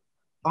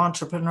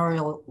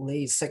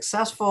entrepreneurially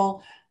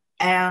successful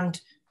and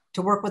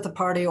to work with the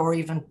party, or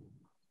even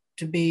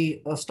to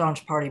be a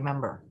staunch party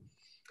member.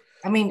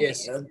 I mean,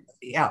 yes.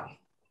 Yeah.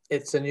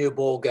 It's a new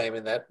ball game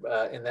in that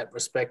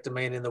respect. I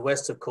mean, in the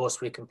West, of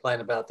course, we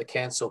complain about the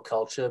cancel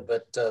culture,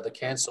 but the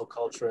cancel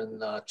culture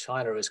in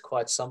China is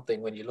quite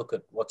something when you look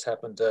at what's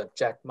happened to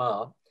Jack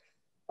Ma.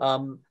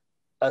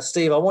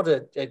 Steve, I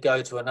want to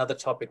go to another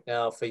topic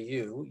now for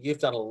you. You've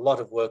done a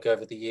lot of work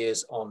over the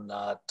years on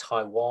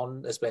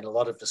Taiwan. There's been a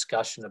lot of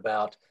discussion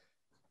about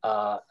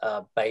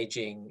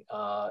Beijing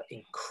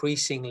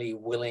increasingly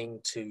willing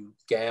to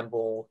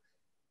gamble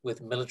with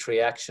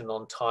military action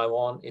on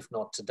Taiwan, if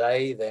not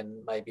today,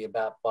 then maybe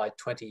about by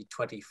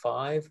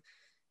 2025.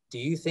 Do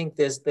you think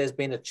there's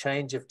been a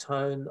change of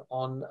tone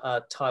on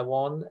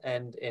Taiwan,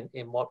 and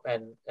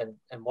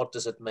what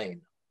does it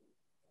mean?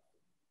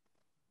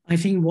 I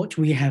think what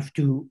we have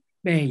to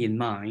bear in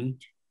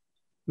mind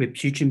with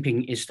Xi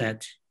Jinping is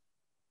that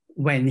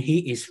when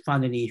he is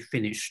finally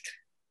finished,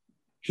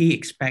 he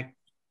expects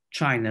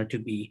China to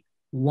be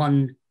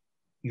one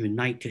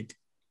united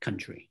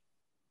country,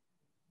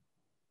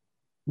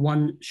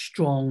 one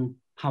strong,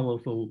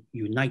 powerful,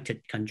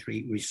 united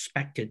country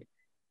respected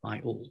by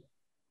all,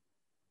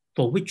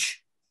 for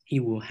which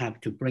he will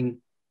have to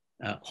bring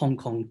Hong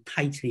Kong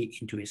tightly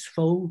into his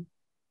fold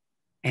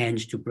and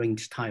to bring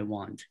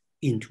Taiwan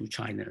into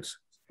China's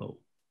fold.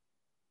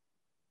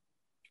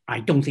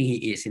 I don't think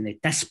he is in a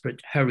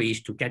desperate hurry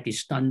to get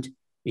this done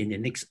in the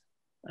next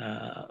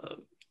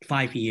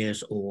 5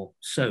 years or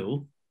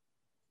so,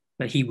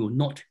 but he will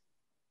not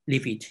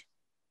leave it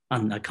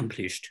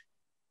unaccomplished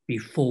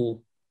before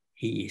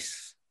he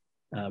is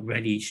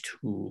ready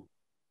to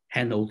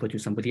hand over to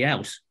somebody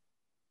else.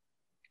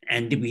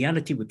 And the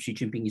reality with Xi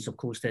Jinping is, of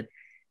course, that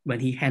when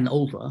he hand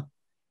over,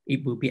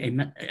 it will be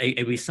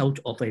a result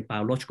of a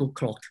biological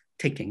clock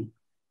ticking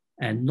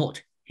and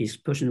not his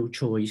personal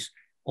choice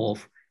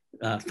of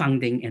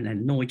finding an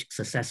anointed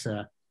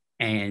successor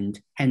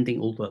and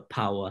handing over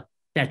power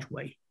that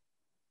way.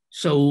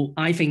 So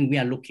I think we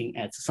are looking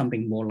at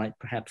something more like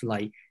perhaps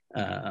like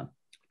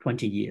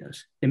 20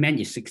 years. The man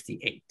is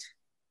 68.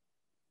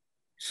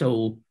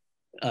 So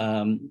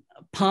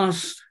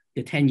past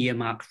the 10-year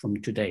mark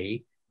from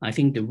today, I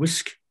think the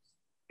risk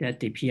that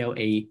the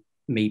PLA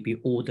maybe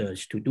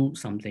orders to do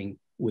something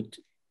would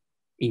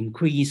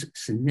increase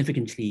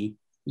significantly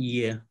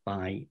year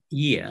by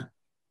year.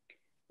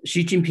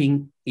 Xi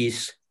Jinping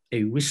is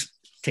a risk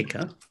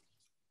taker,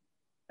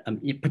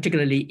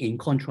 particularly in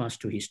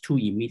contrast to his two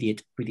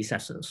immediate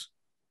predecessors,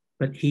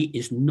 but he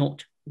is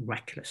not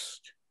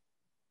reckless.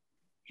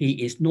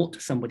 He is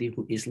not somebody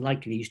who is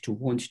likely to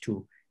want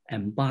to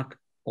embark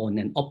on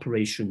an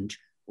operation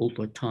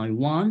over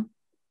Taiwan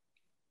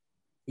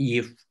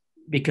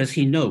because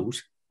he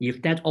knows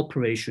if that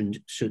operation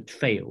should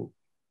fail,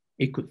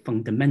 it could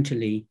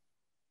fundamentally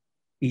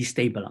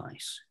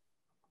destabilize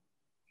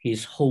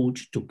his hold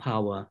to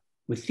power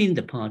within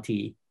the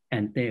party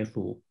and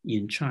therefore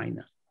in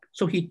China.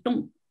 So he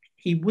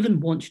wouldn't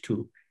want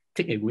to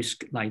take a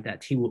risk like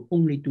that. He will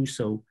only do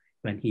so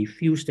when he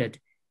feels that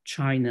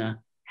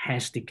China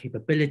has the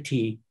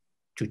capability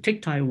to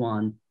take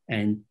Taiwan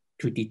and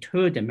to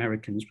deter the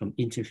Americans from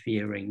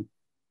interfering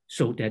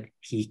so that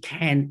he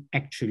can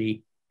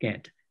actually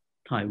get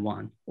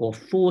Taiwan or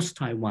force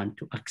Taiwan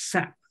to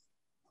accept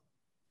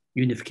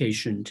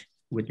unification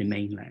with the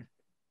mainland.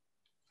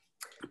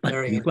 But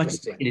very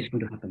interesting. It is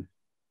going to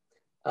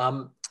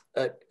happen.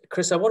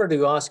 Chris, I wanted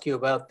to ask you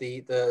about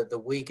the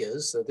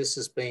Uyghurs. This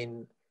has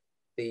been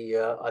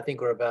I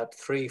think we're about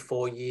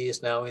 3-4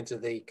 years now into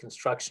the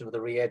construction of the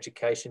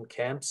re-education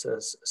camps.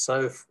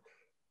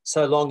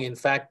 So long, in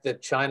fact,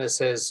 that China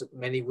says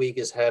many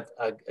Uyghurs have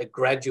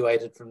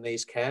graduated from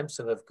these camps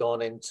and have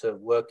gone into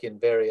work in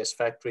various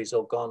factories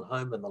or gone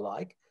home and the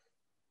like.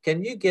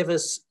 Can you give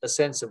us a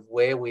sense of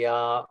where we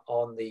are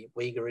on the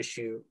Uyghur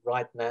issue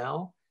right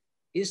now?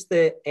 Is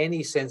there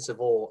any sense of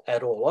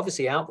at all?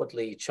 Obviously,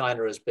 outwardly,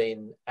 China has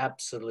been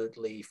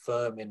absolutely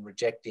firm in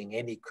rejecting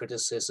any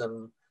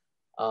criticism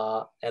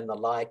and the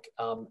like,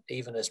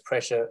 even as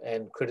pressure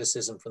and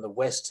criticism from the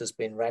West has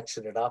been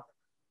ratcheted up.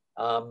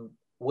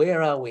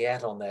 Where are we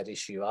at on that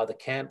issue? Are the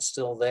camps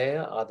still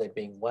there? Are they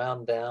being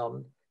wound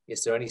down?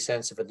 Is there any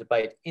sense of a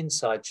debate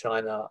inside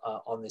China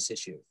on this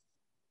issue?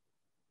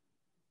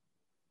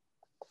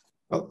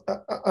 Well,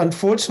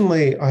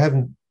 unfortunately, I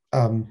haven't,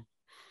 I'm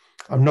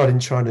not in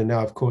China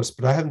now, of course,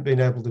 but I haven't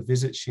been able to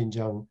visit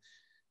Xinjiang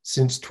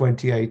since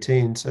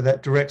 2018. So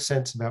that direct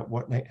sense about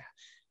what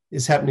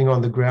is happening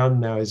on the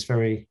ground now is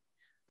very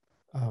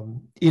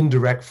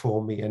indirect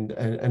for me,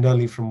 and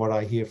only from what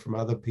I hear from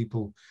other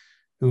people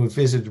who have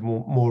visited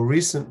more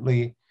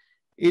recently.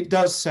 It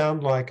does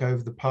sound like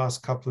over the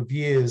past couple of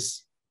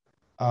years,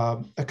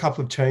 a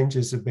couple of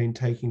changes have been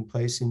taking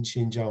place in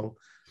Xinjiang.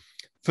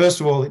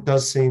 First of all, it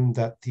does seem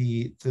that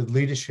the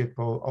leadership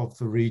of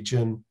the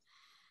region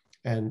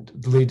and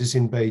the leaders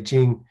in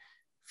Beijing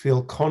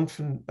feel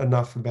confident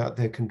enough about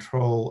their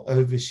control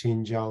over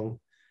Xinjiang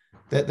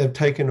that they've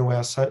taken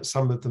away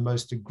some of the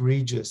most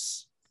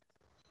egregious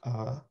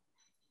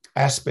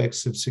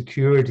aspects of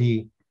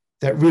security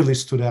that really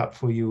stood out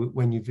for you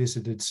when you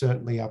visited,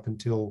 certainly up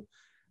until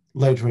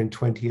later in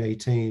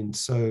 2018.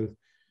 So,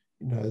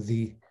 you know,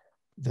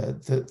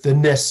 the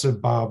nests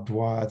of barbed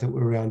wire that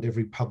were around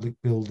every public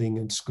building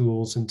and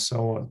schools and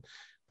so on,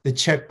 the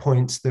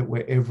checkpoints that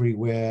were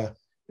everywhere,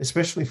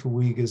 especially for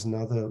Uyghurs and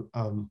other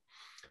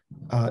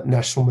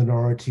national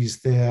minorities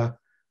there,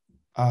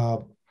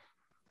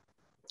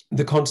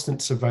 the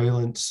constant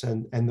surveillance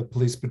and the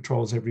police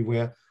patrols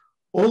everywhere.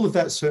 All of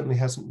that certainly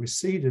hasn't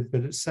receded,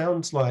 but it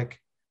sounds like,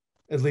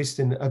 at least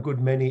in a good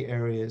many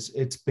areas,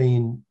 it's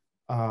been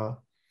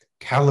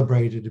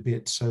calibrated a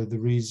bit. So the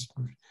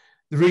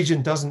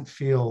region doesn't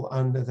feel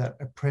under that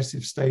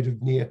oppressive state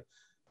of near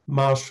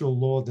martial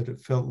law that it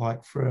felt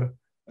like for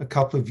a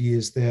couple of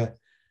years there.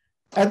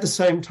 At the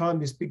same time,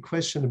 this big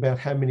question about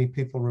how many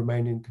people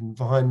remain in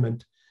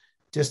confinement,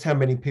 just how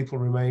many people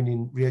remain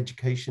in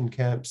re-education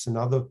camps and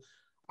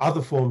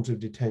other forms of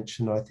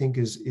detention, I think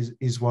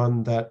is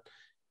one that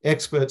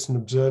experts and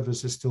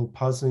observers are still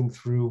puzzling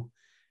through.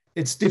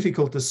 It's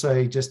difficult to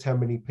say just how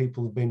many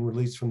people have been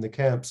released from the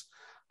camps.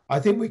 I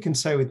think we can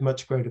say with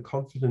much greater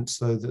confidence,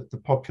 though, that the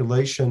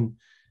population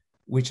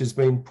which has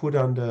been put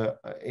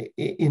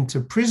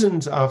into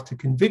prisons after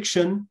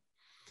conviction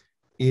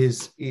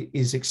is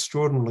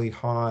extraordinarily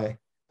high,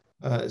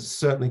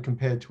 certainly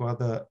compared to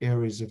other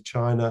areas of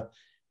China,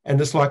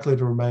 and it's likely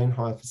to remain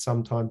high for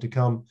some time to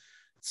come.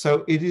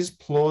 So it is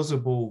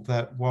plausible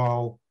that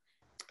while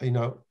a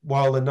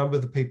number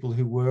of the people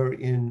who were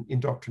in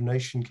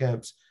indoctrination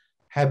camps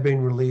have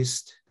been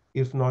released,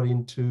 if not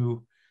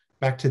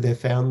back to their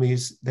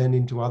families, then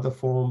into other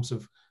forms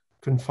of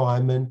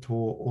confinement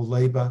or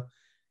labor,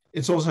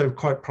 it's also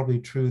quite probably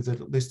true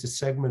that at least a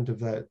segment of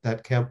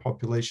that camp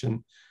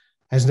population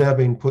has now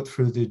been put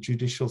through the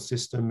judicial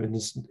system and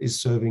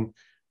is serving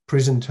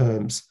prison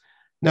terms.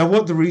 Now,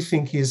 what the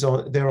rethink is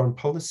on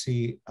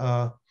policy,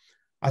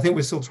 I think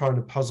we're still trying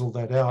to puzzle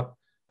that out.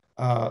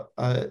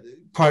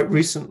 Quite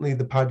recently,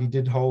 the party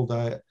did hold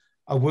a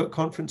work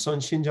conference on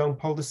Xinjiang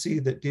policy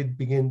that did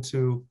begin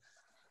to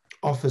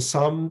offer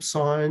some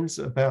signs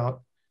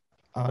about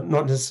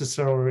not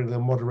necessarily the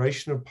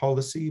moderation of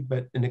policy,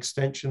 but an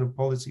extension of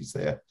policies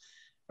there.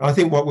 I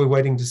think what we're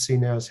waiting to see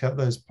now is how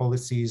those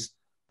policies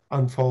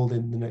unfold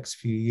in the next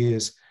few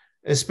years,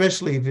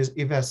 especially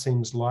if as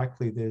seems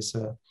likely there's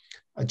a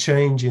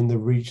change in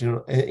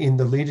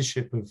the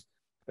leadership of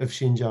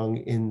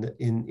Xinjiang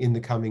in the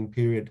coming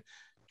period.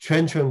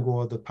 Chen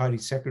Quanguo, the party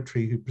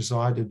secretary who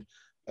presided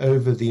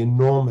over the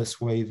enormous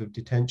wave of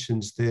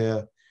detentions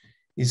there,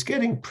 is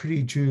getting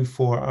pretty due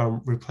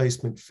for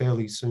replacement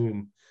fairly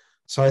soon.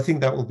 So I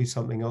think that will be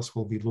something else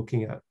we'll be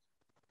looking at.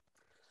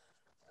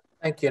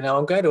 Thank you. Now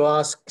I'm going to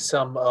ask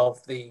some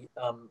of the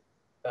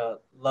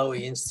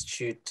Lowy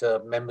Institute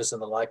members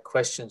and the like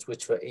questions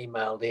which were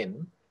emailed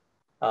in.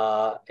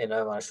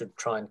 I should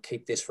try and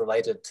keep this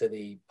related to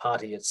the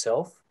party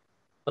itself.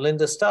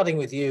 Melinda, starting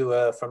with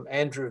you from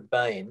Andrew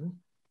Bain,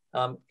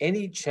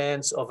 any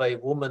chance of a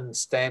woman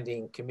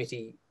standing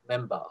committee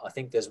member? I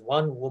think there's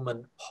one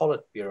woman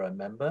Politburo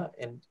member,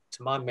 and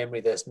to my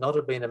memory, there's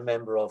not been a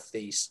member of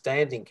the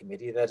standing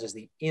committee, that is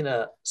the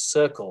inner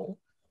circle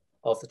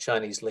of the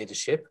Chinese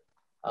leadership,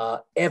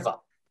 ever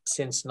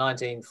since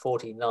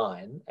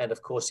 1949. And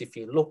of course, if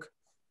you look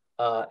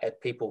at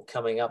people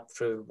coming up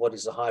through what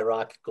is a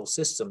hierarchical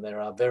system,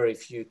 there are very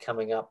few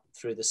coming up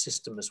through the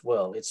system as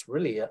well. It's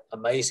really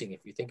amazing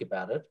if you think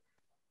about it.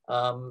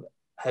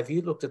 Have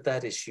you looked at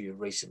that issue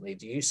recently?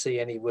 Do you see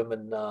any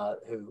women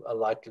who are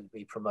likely to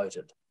be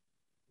promoted?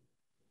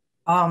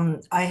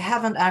 I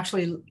haven't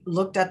actually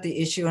looked at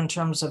the issue in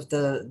terms of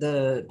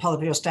the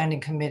Politburo Standing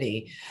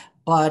Committee,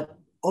 but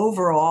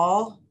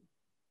overall,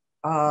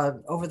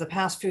 over the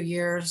past few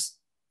years,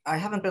 I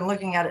haven't been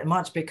looking at it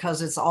much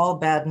because it's all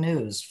bad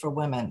news for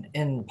women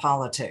in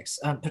politics,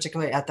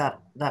 particularly at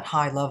that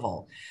high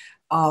level.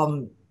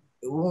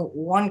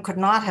 One could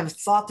not have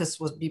thought this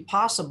would be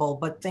possible,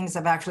 but things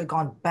have actually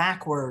gone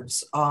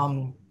backwards.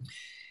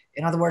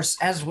 In other words,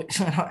 as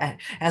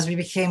we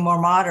became more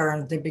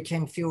modern, there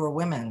became fewer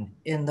women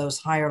in those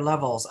higher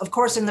levels. Of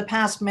course, in the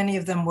past, many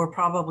of them were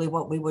probably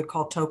what we would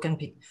call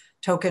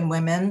token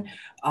women,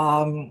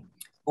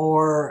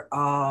 or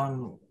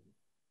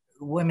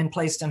women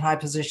placed in high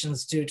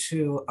positions due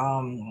to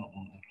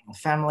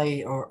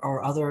family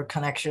or other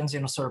connections,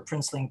 sort of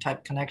princeling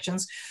type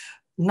connections.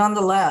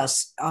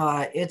 Nonetheless,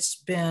 it's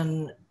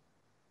been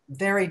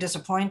very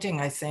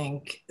disappointing, I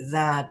think,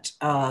 that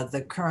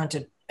the current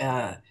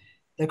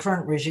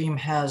regime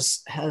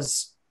has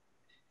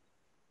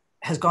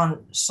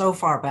gone so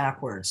far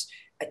backwards.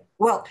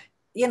 Well,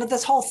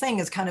 this whole thing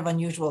is kind of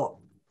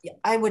unusual.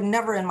 I would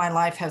never in my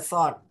life have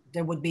thought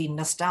there would be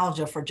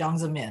nostalgia for Jiang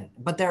Zemin,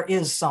 but there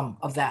is some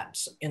of that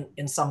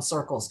in some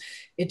circles.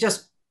 It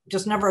just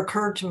never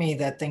occurred to me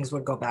that things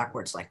would go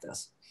backwards like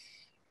this.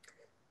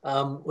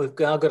 We've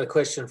now got a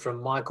question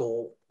from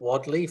Michael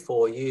Wadley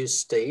for you,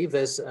 Steve,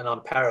 and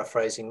I'm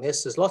paraphrasing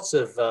this. There's lots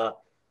of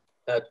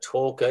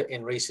talk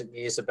in recent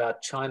years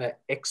about China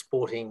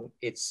exporting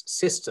its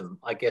system,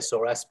 I guess,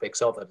 or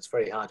aspects of it. It's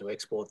very hard to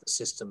export the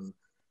system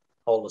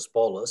holus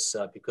bolus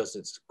because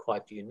it's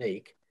quite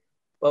unique.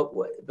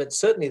 But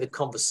certainly the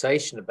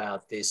conversation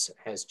about this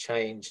has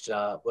changed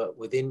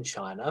within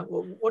China.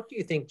 What do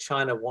you think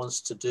China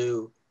wants to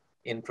do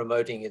in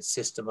promoting its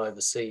system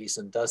overseas,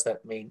 and does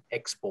that mean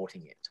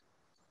exporting it?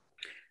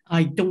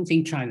 I don't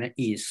think China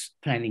is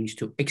planning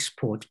to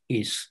export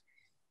its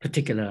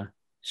particular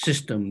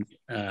system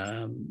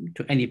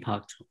to any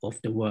part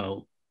of the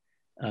world.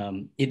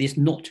 It is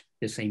not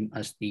the same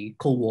as the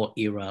Cold War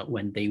era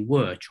when they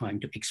were trying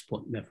to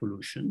export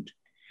revolution.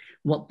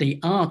 What they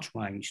are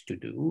trying to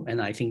do,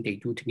 and I think they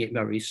do take it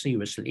very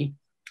seriously,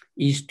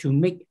 is to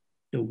make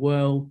the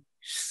world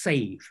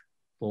safe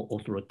for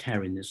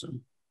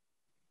authoritarianism,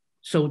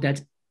 so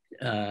that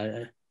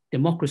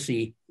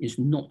democracy is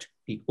not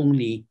the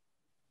only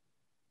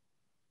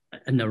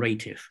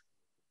narrative,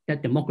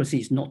 that democracy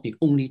is not the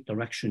only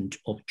direction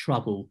of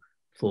travel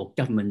for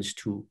governments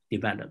to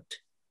develop.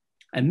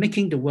 And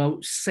making the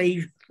world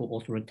safe for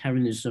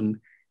authoritarianism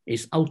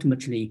is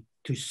ultimately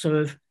to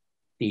serve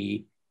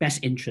the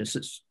best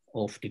interests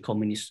of the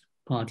Communist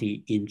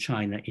Party in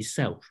China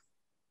itself.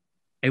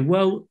 A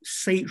world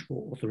safe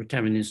for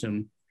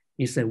authoritarianism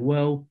is a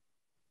world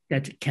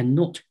that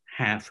cannot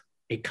have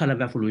a color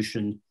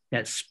revolution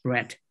that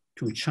spread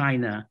to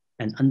China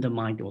and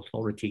undermine the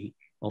authority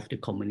of the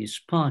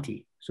Communist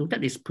Party. So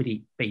that is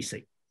pretty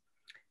basic.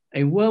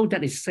 A world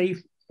that is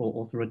safe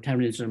for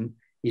authoritarianism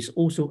is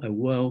also a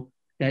world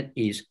that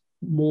is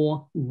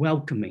more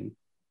welcoming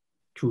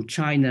to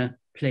China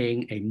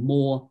playing a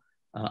more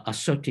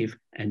assertive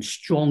and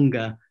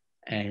stronger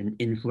and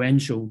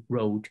influential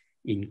role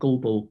in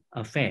global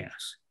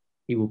affairs.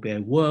 It will be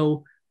a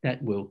world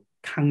that will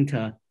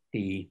counter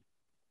the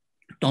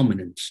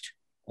dominance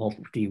of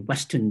the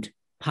Western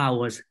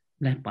powers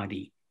led by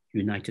the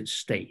United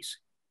States.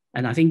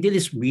 And I think this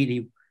is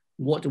really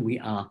what we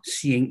are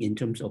seeing in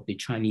terms of the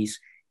Chinese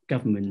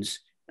government's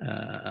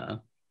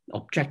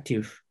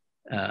objective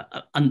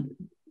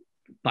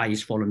by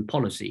its foreign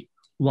policy,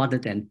 rather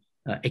than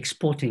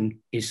exporting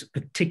its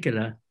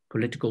particular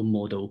political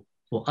model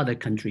for other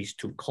countries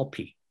to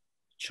copy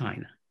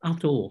China.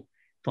 After all,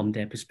 from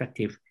their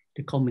perspective,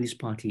 the Communist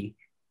Party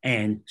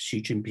and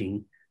Xi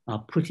Jinping are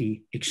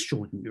pretty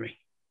extraordinary.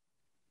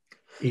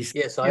 It's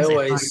Yes, I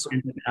always,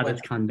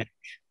 others come back.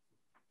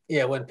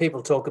 yeah, when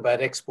people talk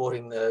about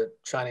exporting the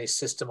Chinese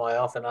system, I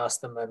often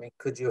ask them, I mean,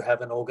 could you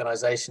have an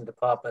organization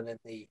department in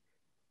the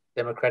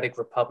Democratic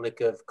Republic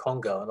of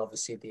Congo? And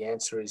obviously the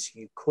answer is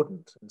you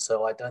couldn't. And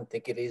so I don't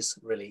think it is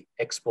really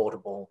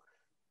exportable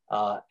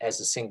as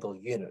a single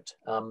unit.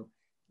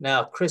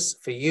 Now, Chris,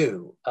 for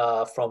you,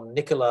 from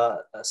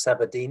Nicola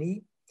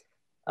Sabadini,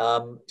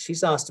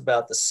 she's asked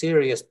about the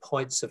serious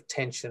points of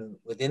tension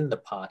within the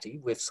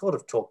party. We've sort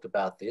of talked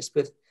about this,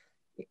 but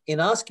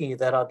in asking you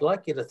that, I'd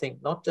like you to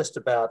think not just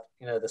about,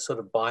 you know, the sort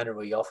of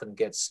binary you often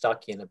get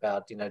stuck in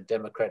about, you know,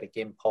 democratic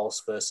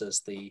impulse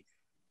versus the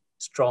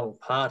strong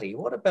party.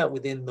 What about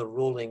within the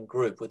ruling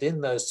group, within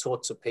those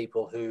sorts of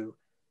people who,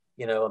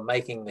 you know, are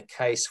making the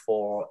case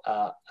for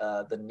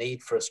the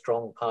need for a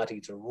strong party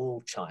to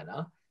rule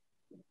China?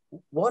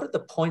 What are the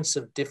points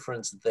of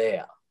difference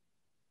there?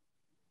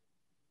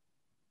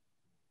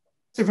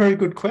 It's a very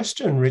good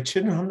question,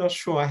 Richard. I'm not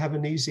sure I have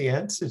an easy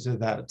answer to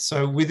that.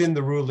 So within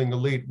the ruling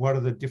elite, what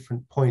are the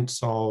different points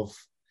of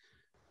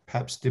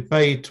perhaps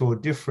debate or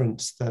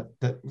difference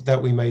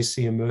that we may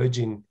see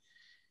emerging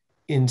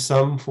in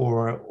some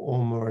form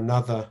or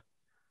another?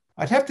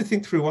 I'd have to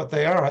think through what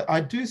they are. I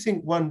do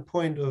think one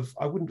point of,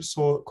 I wouldn't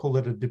call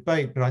it a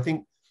debate, but I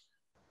think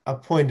a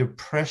point of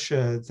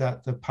pressure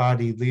that the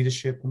party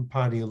leadership and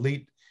party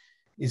elite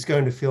is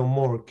going to feel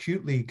more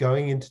acutely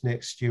going into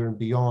next year and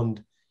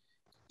beyond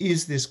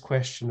is this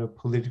question of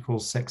political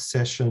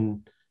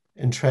succession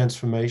and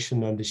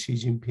transformation under Xi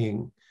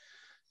Jinping.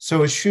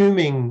 So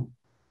assuming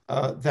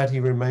that he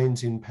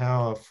remains in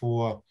power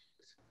for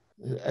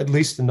at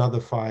least another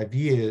 5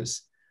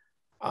 years,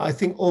 I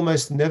think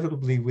almost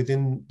inevitably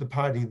within the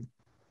party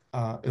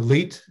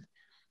elite,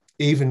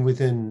 even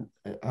within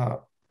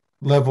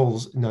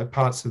levels, you know,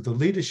 parts of the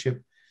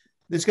leadership,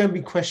 there's going to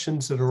be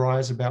questions that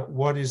arise about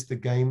what is the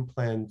game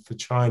plan for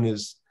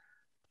China's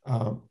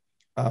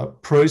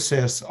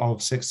process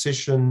of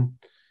succession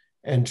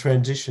and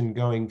transition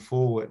going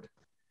forward.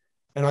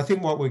 And I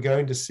think what we're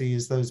going to see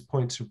is those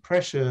points of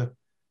pressure.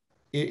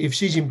 If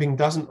Xi Jinping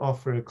doesn't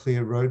offer a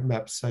clear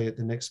roadmap, say at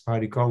the next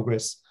party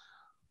congress,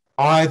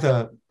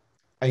 either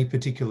a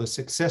particular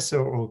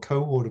successor or a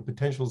cohort of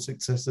potential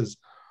successors,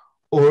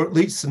 or at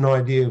least an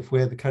idea of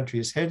where the country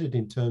is headed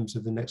in terms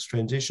of the next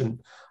transition,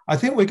 I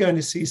think we're going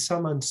to see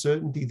some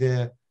uncertainty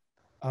there.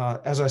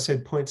 As I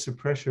said, points of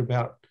pressure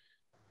about,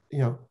 you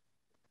know,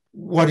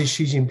 what is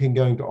Xi Jinping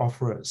going to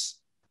offer us?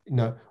 You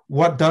know,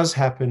 what does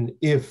happen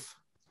if,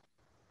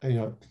 you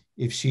know,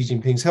 if Xi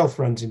Jinping's health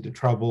runs into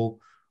trouble,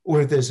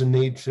 or if there's a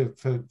need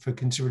for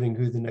considering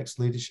who the next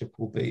leadership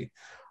will be?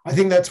 I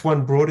think that's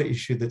one broader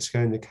issue that's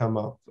going to come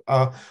up.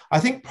 I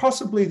think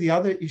possibly the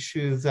other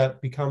issue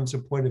that becomes a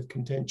point of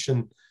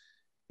contention,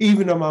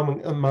 even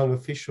among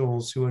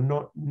officials who are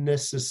not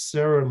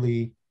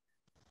necessarily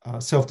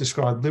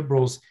self-described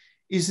liberals,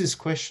 is this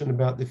question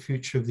about the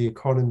future of the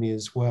economy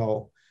as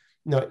well.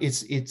 No,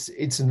 it's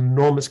an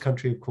enormous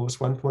country, of course,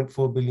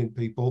 1.4 billion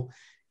people.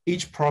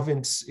 Each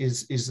province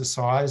is the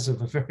size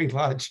of a very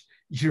large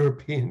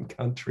European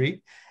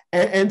country.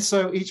 And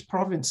so each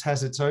province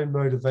has its own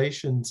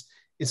motivations,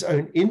 its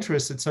own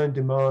interests, its own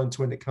demands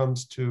when it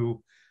comes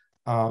to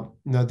you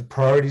know, the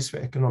priorities for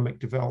economic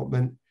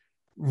development,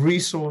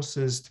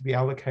 resources to be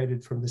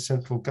allocated from the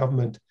central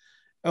government,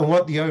 and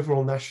what the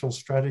overall national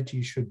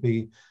strategy should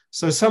be.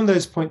 So some of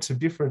those points of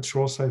difference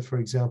are also, for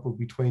example,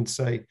 between,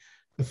 say,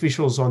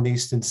 officials on the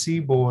Eastern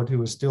Seaboard who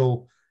are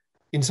still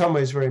in some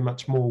ways very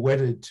much more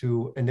wedded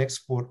to an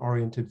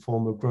export-oriented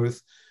form of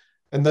growth,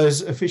 and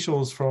those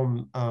officials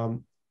from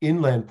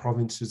inland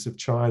provinces of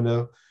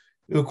China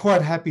who are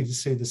quite happy to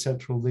see the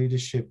central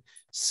leadership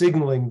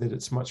signaling that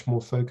it's much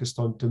more focused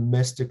on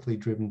domestically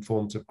driven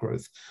forms of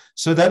growth.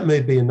 So that may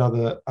be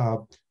another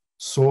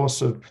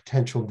source of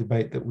potential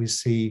debate that we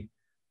see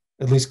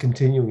at least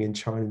continuing in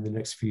China in the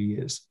next few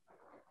years.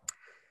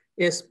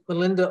 Yes,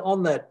 Melinda,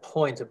 on that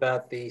point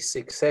about the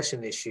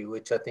succession issue,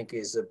 which I think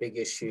is a big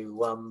issue,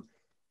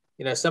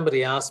 you know,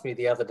 somebody asked me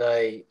the other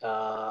day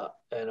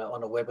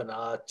on a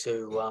webinar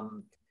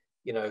to,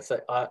 you know,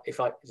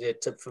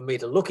 for me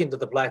to look into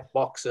the black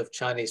box of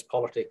Chinese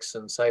politics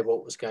and say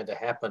what was going to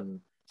happen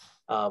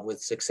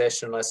with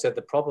succession. And I said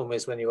the problem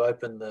is when you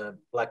open the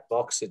black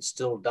box, it's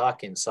still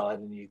dark inside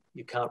and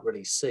you can't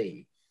really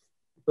see.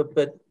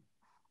 But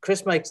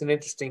Chris makes an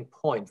interesting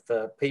point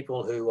for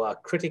people who are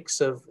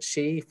critics of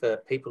Xi, for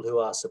people who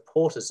are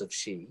supporters of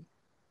Xi.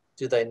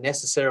 Do they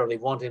necessarily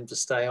want him to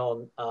stay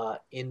on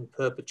in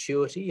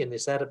perpetuity? And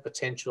is that a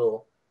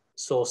potential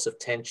source of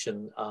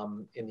tension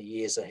in the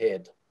years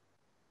ahead?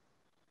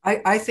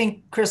 I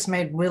think Chris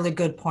made really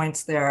good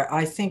points there.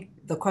 I think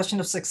the question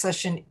of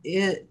succession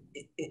it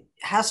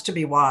has to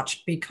be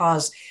watched,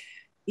 because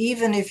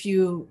even if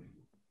you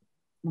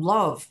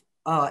love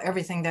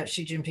everything that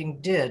Xi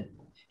Jinping did,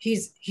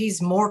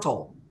 he's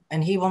mortal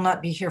and he will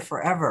not be here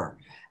forever.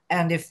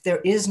 And if there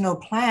is no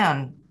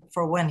plan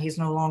for when he's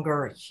no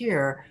longer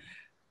here,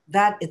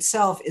 that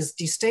itself is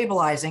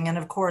destabilizing. And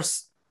of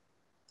course,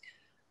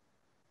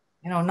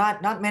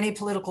 not many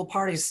political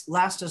parties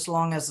last as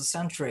long as a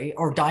century,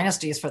 or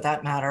dynasties for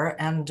that matter.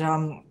 And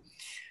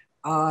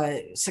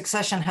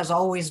succession has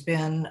always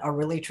been a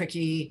really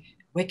tricky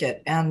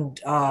wicket. And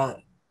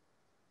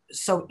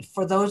so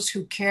for those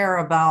who care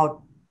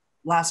about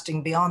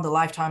lasting beyond the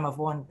lifetime of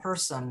one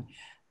person,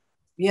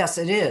 yes,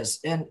 it is.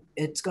 And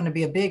it's going to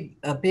be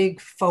a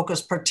big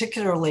focus,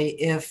 particularly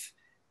if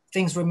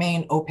things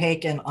remain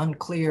opaque and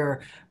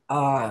unclear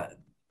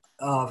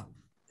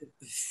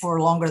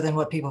for longer than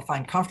what people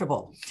find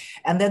comfortable.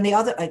 And then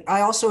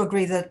I also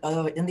agree that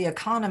in the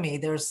economy,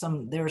 there's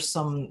some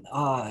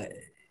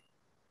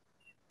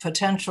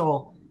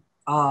potential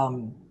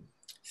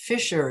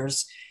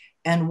fissures.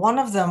 And one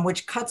of them,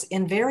 which cuts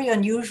in very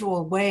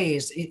unusual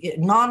ways,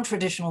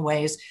 non-traditional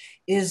ways,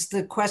 is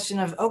the question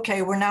of,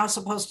 okay, we're now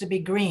supposed to be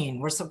green.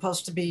 We're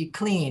supposed to be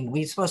clean.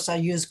 We're supposed to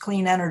use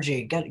clean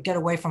energy, get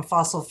away from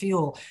fossil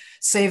fuel,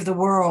 save the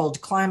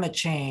world, climate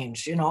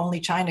change. Only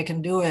China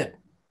can do it.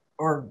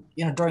 Or,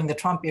 during the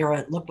Trump era,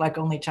 it looked like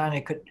only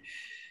China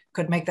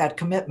could make that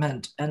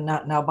commitment. And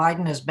now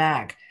Biden is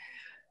back.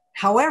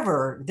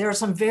 However, there are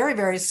some very,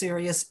 very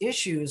serious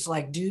issues,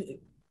 like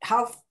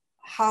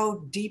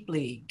how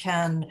deeply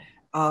can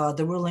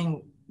the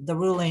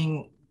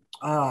ruling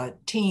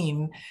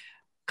team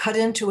cut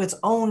into its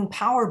own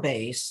power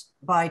base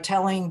by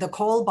telling the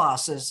coal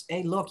bosses,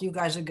 hey, look, you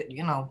guys are,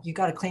 you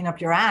got to clean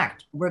up your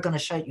act. We're going to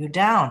shut you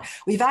down.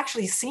 We've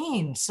actually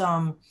seen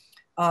some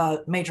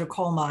major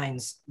coal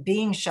mines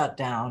being shut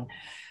down.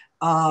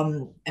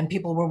 And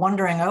people were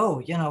wondering,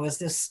 is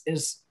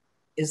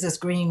this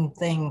green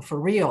thing for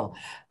real?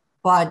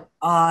 But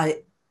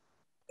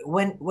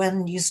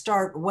when you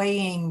start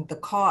weighing the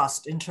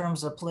cost in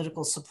terms of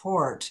political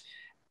support,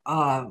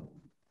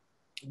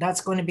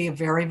 that's going to be a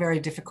very, very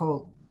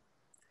difficult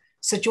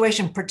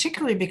situation,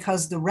 particularly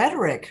because the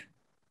rhetoric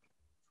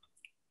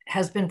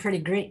has been pretty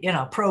green,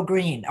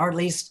 pro-green, or at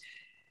least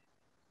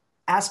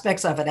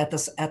aspects of it at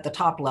the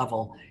top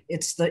level.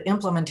 It's the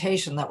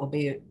implementation that will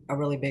be a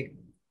really big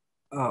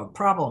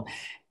problem.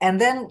 And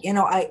then,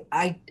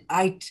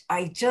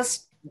 I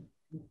just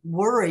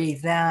worry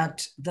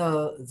that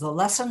the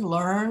lesson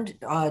learned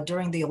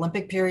during the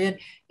Olympic period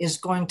is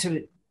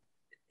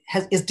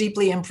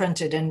deeply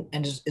imprinted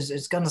and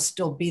is going to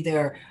still be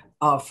there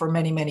for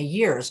many, many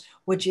years,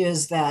 which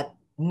is that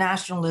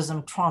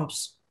nationalism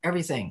trumps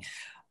everything.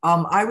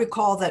 I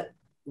recall that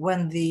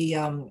when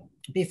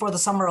before the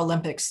Summer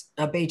Olympics,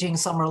 Beijing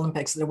Summer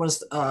Olympics, there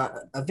was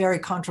a very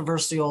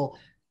controversial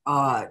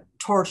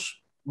torch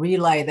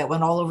relay that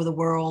went all over the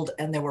world,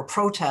 and there were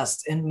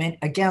protests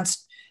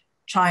against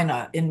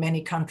China in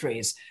many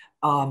countries.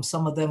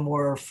 Some of them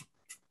were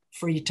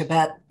free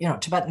Tibet,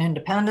 Tibetan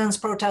independence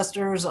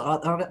protesters,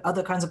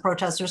 other kinds of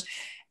protesters.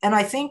 And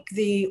I think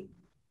the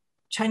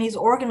Chinese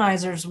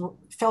organizers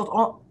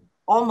felt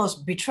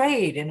almost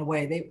betrayed in a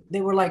way.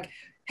 They were like,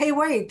 hey,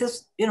 wait,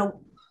 this,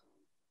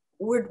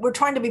 we're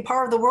trying to be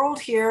part of the world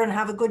here and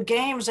have a good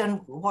games,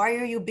 and why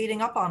are you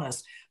beating up on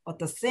us? But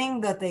the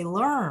thing that they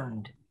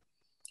learned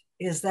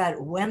is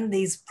that when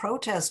these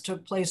protests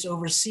took place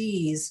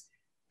overseas,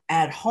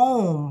 at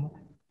home,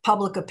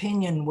 public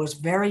opinion was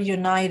very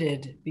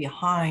united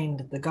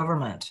behind the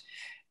government.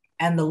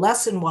 And the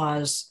lesson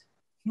was,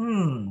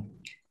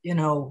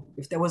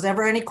 if there was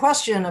ever any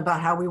question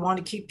about how we want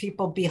to keep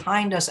people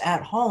behind us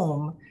at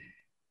home,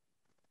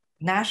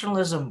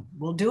 nationalism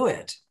will do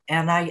it.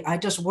 And I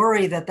just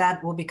worry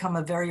that will become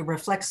a very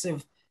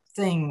reflexive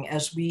thing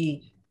as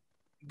we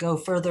go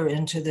further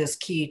into this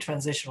key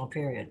transitional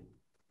period.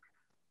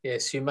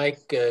 Yes, you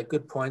make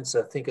good points.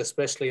 I think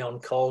especially on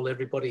coal,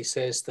 everybody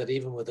says that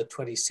even with a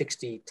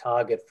 2060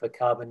 target for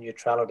carbon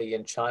neutrality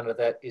in China,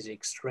 that is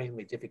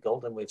extremely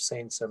difficult. And we've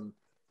seen some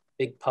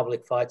big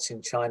public fights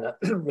in China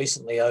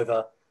recently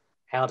over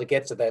how to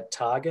get to that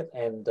target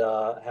and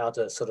how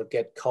to sort of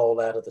get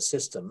coal out of the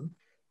system.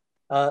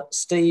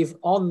 Steve,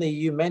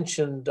 you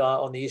mentioned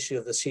on the issue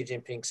of the Xi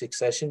Jinping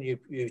succession,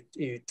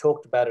 you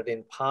talked about it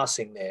in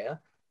passing there,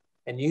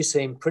 and you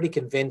seem pretty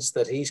convinced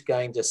that he's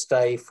going to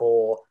stay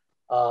for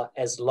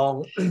as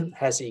long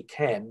as he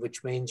can,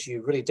 which means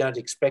you really don't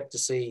expect to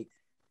see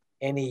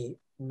any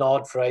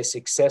nod for a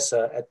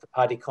successor at the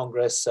party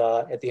congress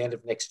at the end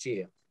of next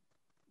year.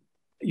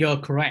 You're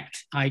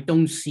correct. I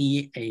don't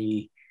see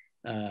a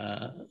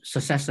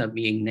successor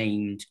being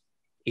named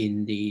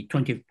in the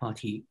 20th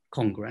Party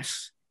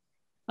Congress.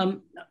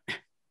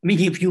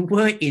 If you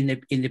were in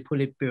the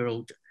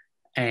Politburo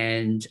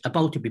and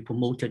about to be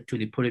promoted to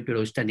the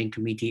Politburo Standing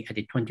Committee at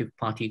the 20th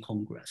Party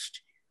Congress,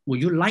 would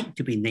you like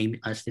to be named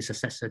as the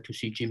successor to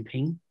Xi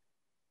Jinping?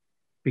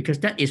 Because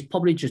that is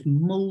probably just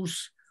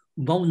most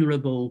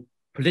vulnerable,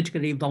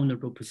 politically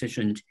vulnerable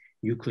position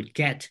you could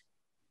get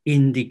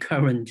in the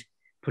current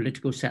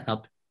political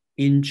setup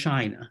in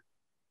China.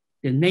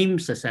 The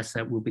named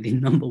successor will be the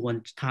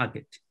 #1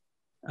 target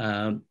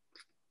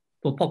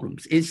for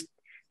problems.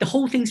 The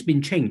whole thing's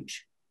been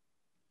changed.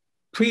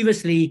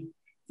 Previously,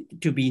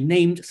 to be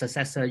named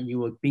successor, you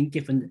were being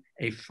given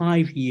a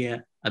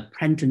 5-year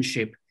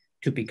apprenticeship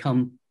to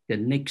become the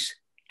next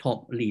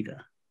top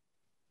leader.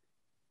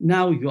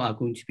 Now you are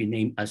going to be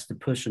named as the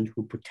person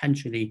who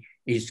potentially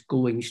is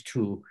going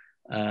to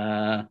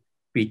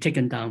be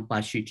taken down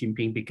by Xi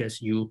Jinping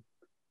because you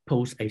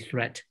pose a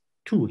threat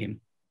to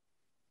him.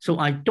 So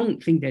I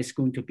don't think there's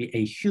going to be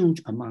a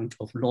huge amount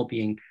of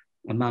lobbying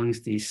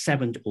amongst the 6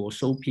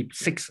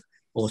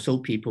 or so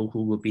people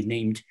who will be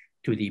named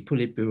to the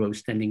Politburo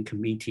Standing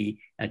Committee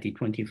at the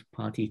 20th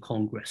Party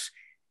Congress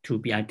to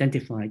be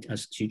identified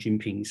as Xi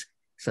Jinping's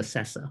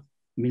successor.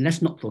 I mean,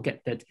 let's not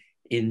forget that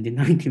in the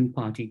 19th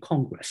Party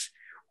Congress,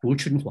 Hu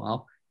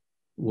Chunhua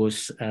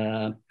was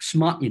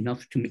smart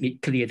enough to make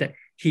it clear that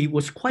he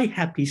was quite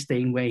happy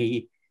staying where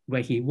he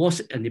was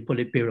in the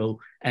Politburo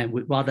and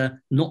would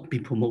rather not be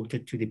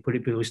promoted to the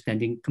Politburo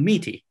Standing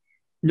Committee,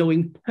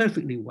 knowing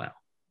perfectly well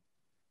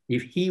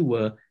if he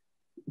were,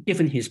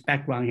 given his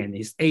background and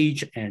his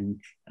age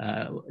and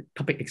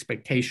public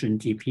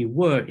expectations, if he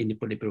were in the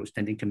Politburo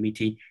Standing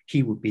Committee,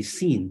 he would be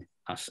seen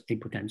as a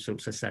potential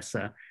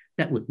successor.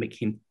 That would make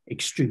him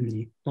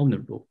extremely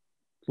vulnerable.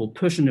 For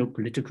personal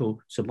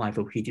political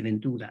survival, he didn't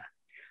do that.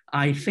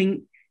 I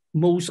think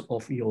most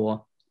of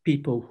your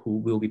people who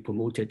will be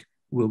promoted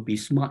will be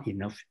smart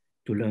enough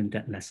to learn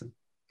that lesson.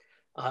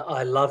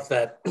 I love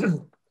that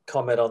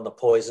comment on the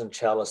poison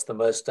chalice. The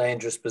most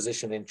dangerous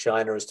position in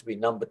China is to be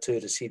number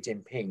 2 to Xi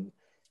Jinping.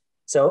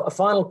 So a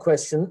final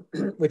question,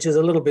 which is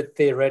a little bit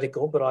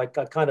theoretical, but I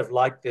kind of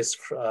like this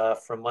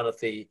from one of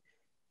the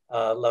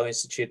Lowy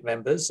Institute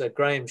members,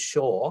 Graham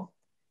Shaw,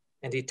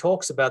 and he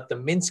talks about the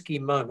Minsky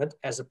moment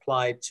as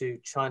applied to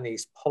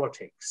Chinese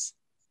politics.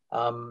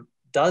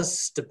 Does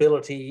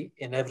stability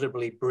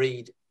inevitably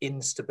breed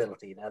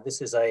instability? Now,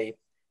 this is a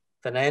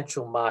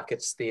financial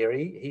markets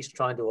theory. He's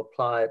trying to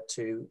apply it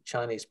to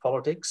Chinese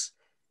politics.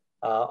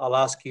 I'll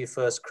ask you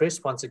first, Chris.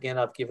 Once again,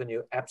 I've given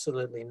you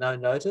absolutely no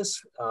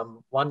notice.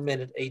 1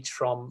 minute each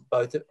from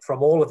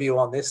all of you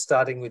on this,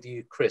 starting with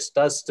you, Chris.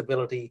 Does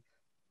stability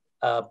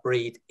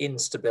breed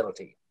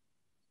instability?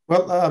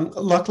 Well,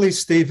 luckily,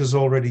 Steve has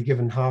already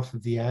given half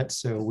of the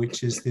answer,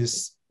 which is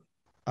this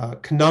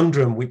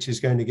conundrum, which is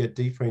going to get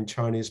deeper in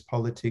Chinese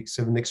politics,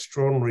 of an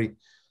extraordinarily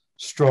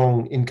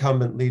strong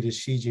incumbent leader,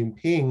 Xi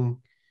Jinping,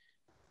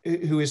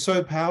 who is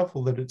so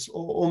powerful that it's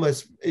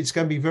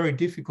going to be very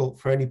difficult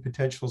for any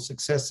potential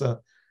successor,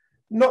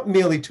 not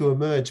merely to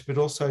emerge, but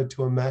also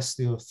to amass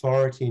the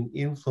authority and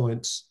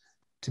influence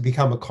to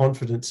become a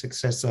confident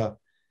successor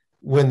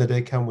when the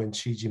day comes when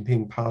Xi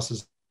Jinping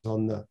passes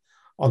on the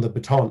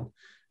baton.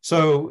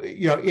 So,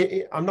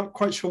 I'm not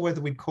quite sure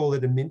whether we'd call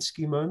it a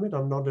Minsky moment.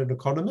 I'm not an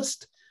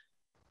economist,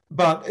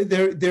 but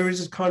there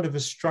is a kind of a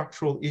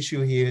structural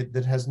issue here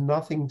that has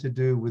nothing to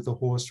do with the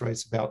horse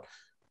race about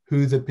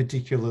who the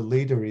particular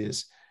leader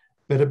is,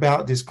 but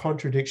about this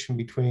contradiction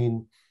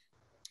between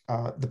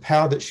the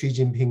power that Xi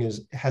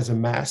Jinping has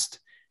amassed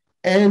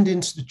and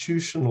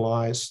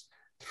institutionalized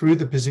through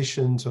the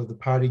positions of the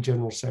party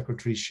general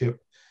secretaryship,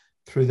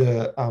 through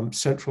the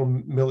Central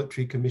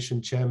Military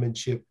Commission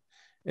chairmanship,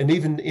 and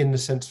even in a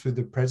sense through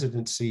the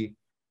presidency,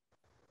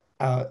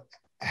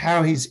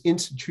 how he's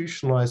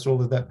institutionalized all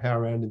of that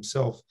power around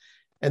himself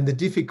and the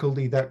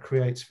difficulty that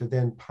creates for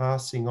then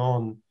passing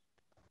on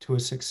to a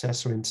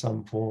successor in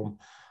some form.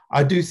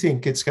 I do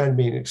think it's going to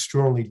be an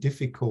extraordinarily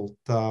difficult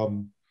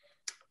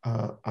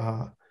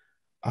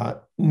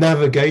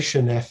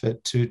navigation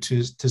effort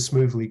to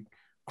smoothly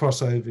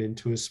cross over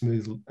into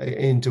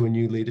a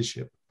new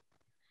leadership.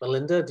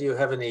 Melinda, do you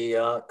have any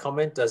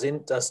comment?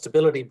 Does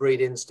stability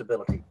breed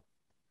instability?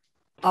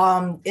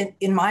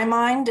 In my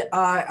mind,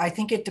 I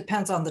think it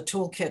depends on the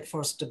toolkit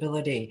for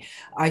stability.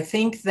 I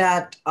think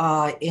that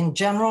in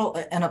general,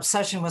 an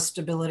obsession with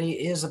stability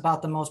is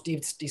about the most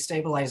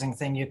destabilizing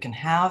thing you can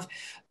have.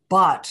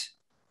 But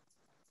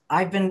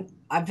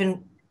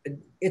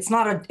it's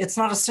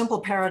not a simple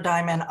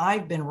paradigm, and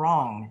I've been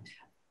wrong.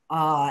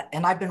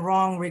 And I've been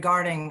wrong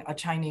regarding a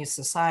Chinese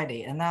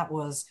society, and that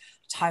was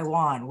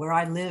Taiwan, where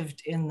I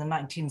lived in the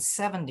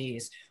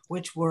 1970s,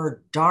 which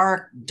were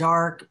dark,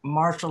 dark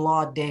martial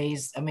law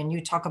days. I mean,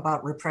 you talk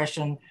about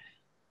repression,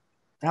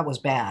 that was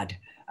bad.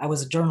 I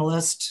was a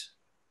journalist.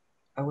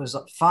 I was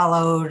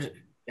followed.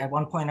 At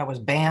one point, I was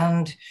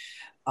banned.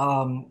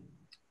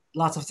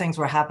 Lots of things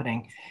were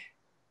happening.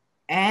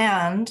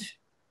 And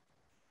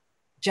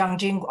Jiang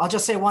Jing, I'll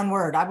just say one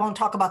word. I won't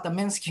talk about the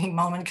Minsky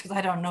moment because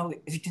I don't know,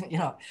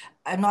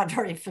 I'm not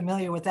very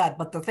familiar with that.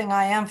 But the thing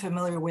I am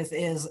familiar with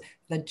is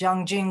the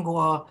Jiang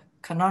Jingguo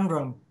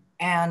conundrum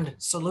and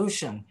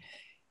solution.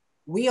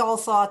 We all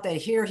thought that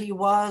here he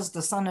was,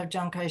 the son of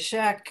Chiang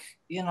Kai-shek,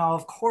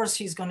 of course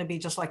he's going to be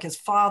just like his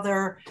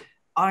father,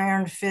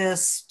 iron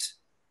fist,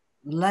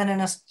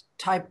 Leninist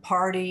type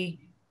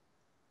party.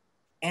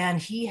 And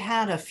he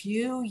had a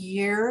few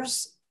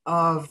years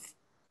of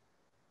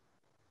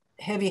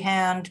heavy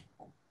hand,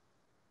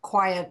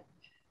 quiet,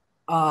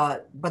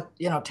 but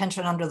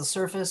tension under the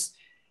surface.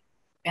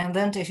 And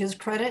then to his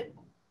credit,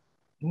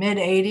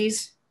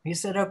 mid-80s, he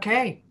said,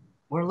 okay,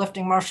 we're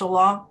lifting martial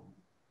law,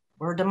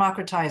 we're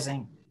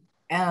democratizing.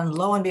 And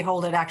lo and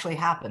behold, it actually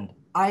happened.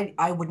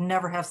 I would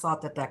never have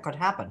thought that could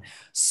happen.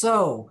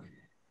 So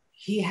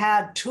he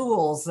had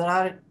tools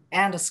that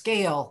and a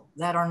scale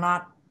that are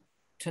not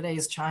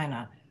today's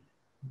China,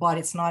 but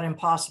it's not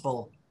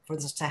impossible for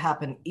this to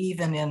happen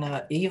even in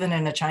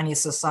a Chinese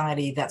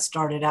society that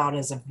started out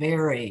as a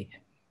very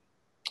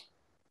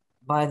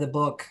by the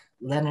book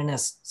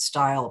Leninist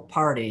style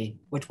party,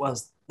 which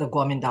was the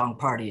Kuomintang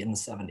party in the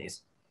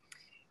 70s.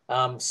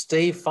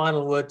 Steve,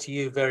 final word to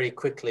you very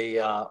quickly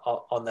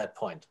on that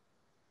point.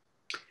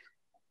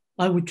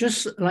 I would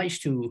just like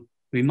to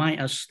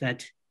remind us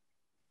that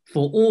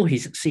for all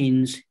his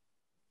sins,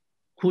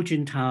 Hu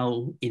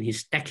Jintao, in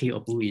his decade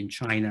of rule in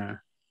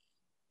China,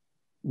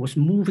 was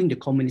moving the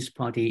Communist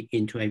Party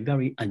into a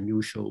very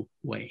unusual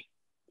way.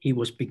 He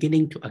was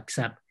beginning to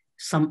accept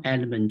some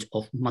element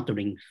of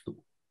muddling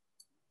through.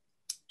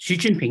 Xi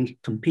Jinping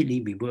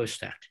completely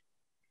reversed that.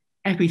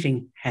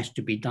 Everything has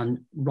to be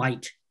done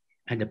right,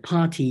 and the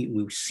party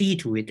will see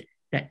to it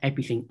that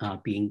everything are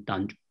being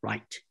done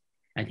right.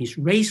 And he's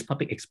raised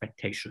public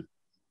expectation.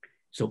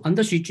 So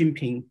under Xi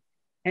Jinping,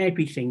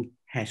 everything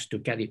has to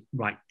get it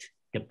right.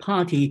 The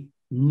party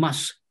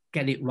must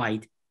get it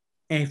right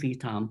every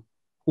time,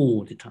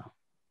 all the time.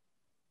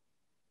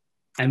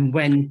 And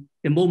when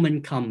the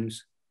moment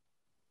comes,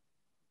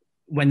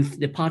 when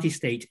the party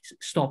state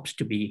stops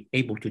to be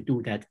able to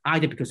do that,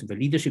 either because of a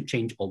leadership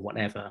change or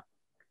whatever,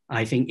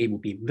 I think it will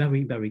be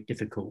very, very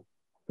difficult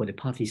for the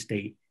party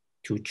state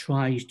to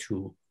try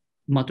to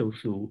muddle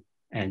through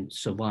and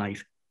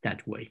survive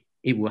that way.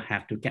 It will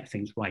have to get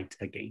things right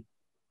again.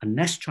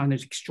 Unless China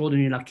is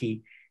extraordinarily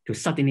lucky to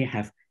suddenly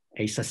have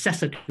a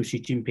successor to Xi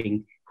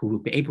Jinping who will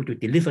be able to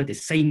deliver the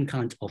same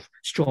kind of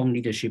strong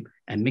leadership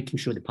and making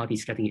sure the party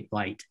is getting it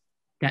right,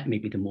 that may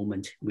be the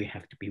moment we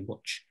have to be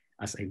watched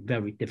as a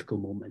very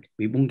difficult moment.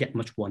 We won't get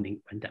much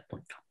warning when that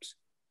point comes.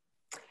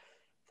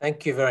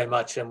 Thank you very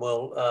much. And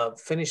we'll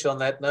finish on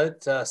that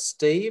note.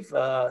 Steve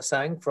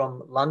Tsang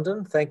from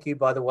London, thank you,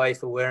 by the way,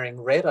 for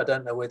wearing red. I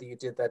don't know whether you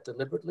did that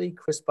deliberately.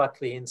 Chris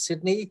Buckley in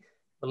Sydney,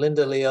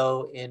 Melinda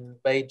Liu in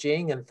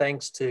Beijing, and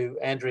thanks to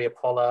Andrea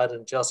Pollard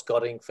and Joss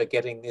Godding for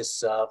getting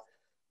this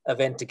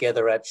event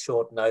together at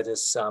short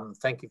notice.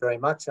 Thank you very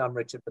much. I'm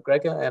Richard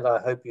McGregor, and I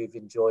hope you've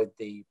enjoyed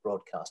the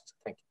broadcast.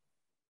 Thank you.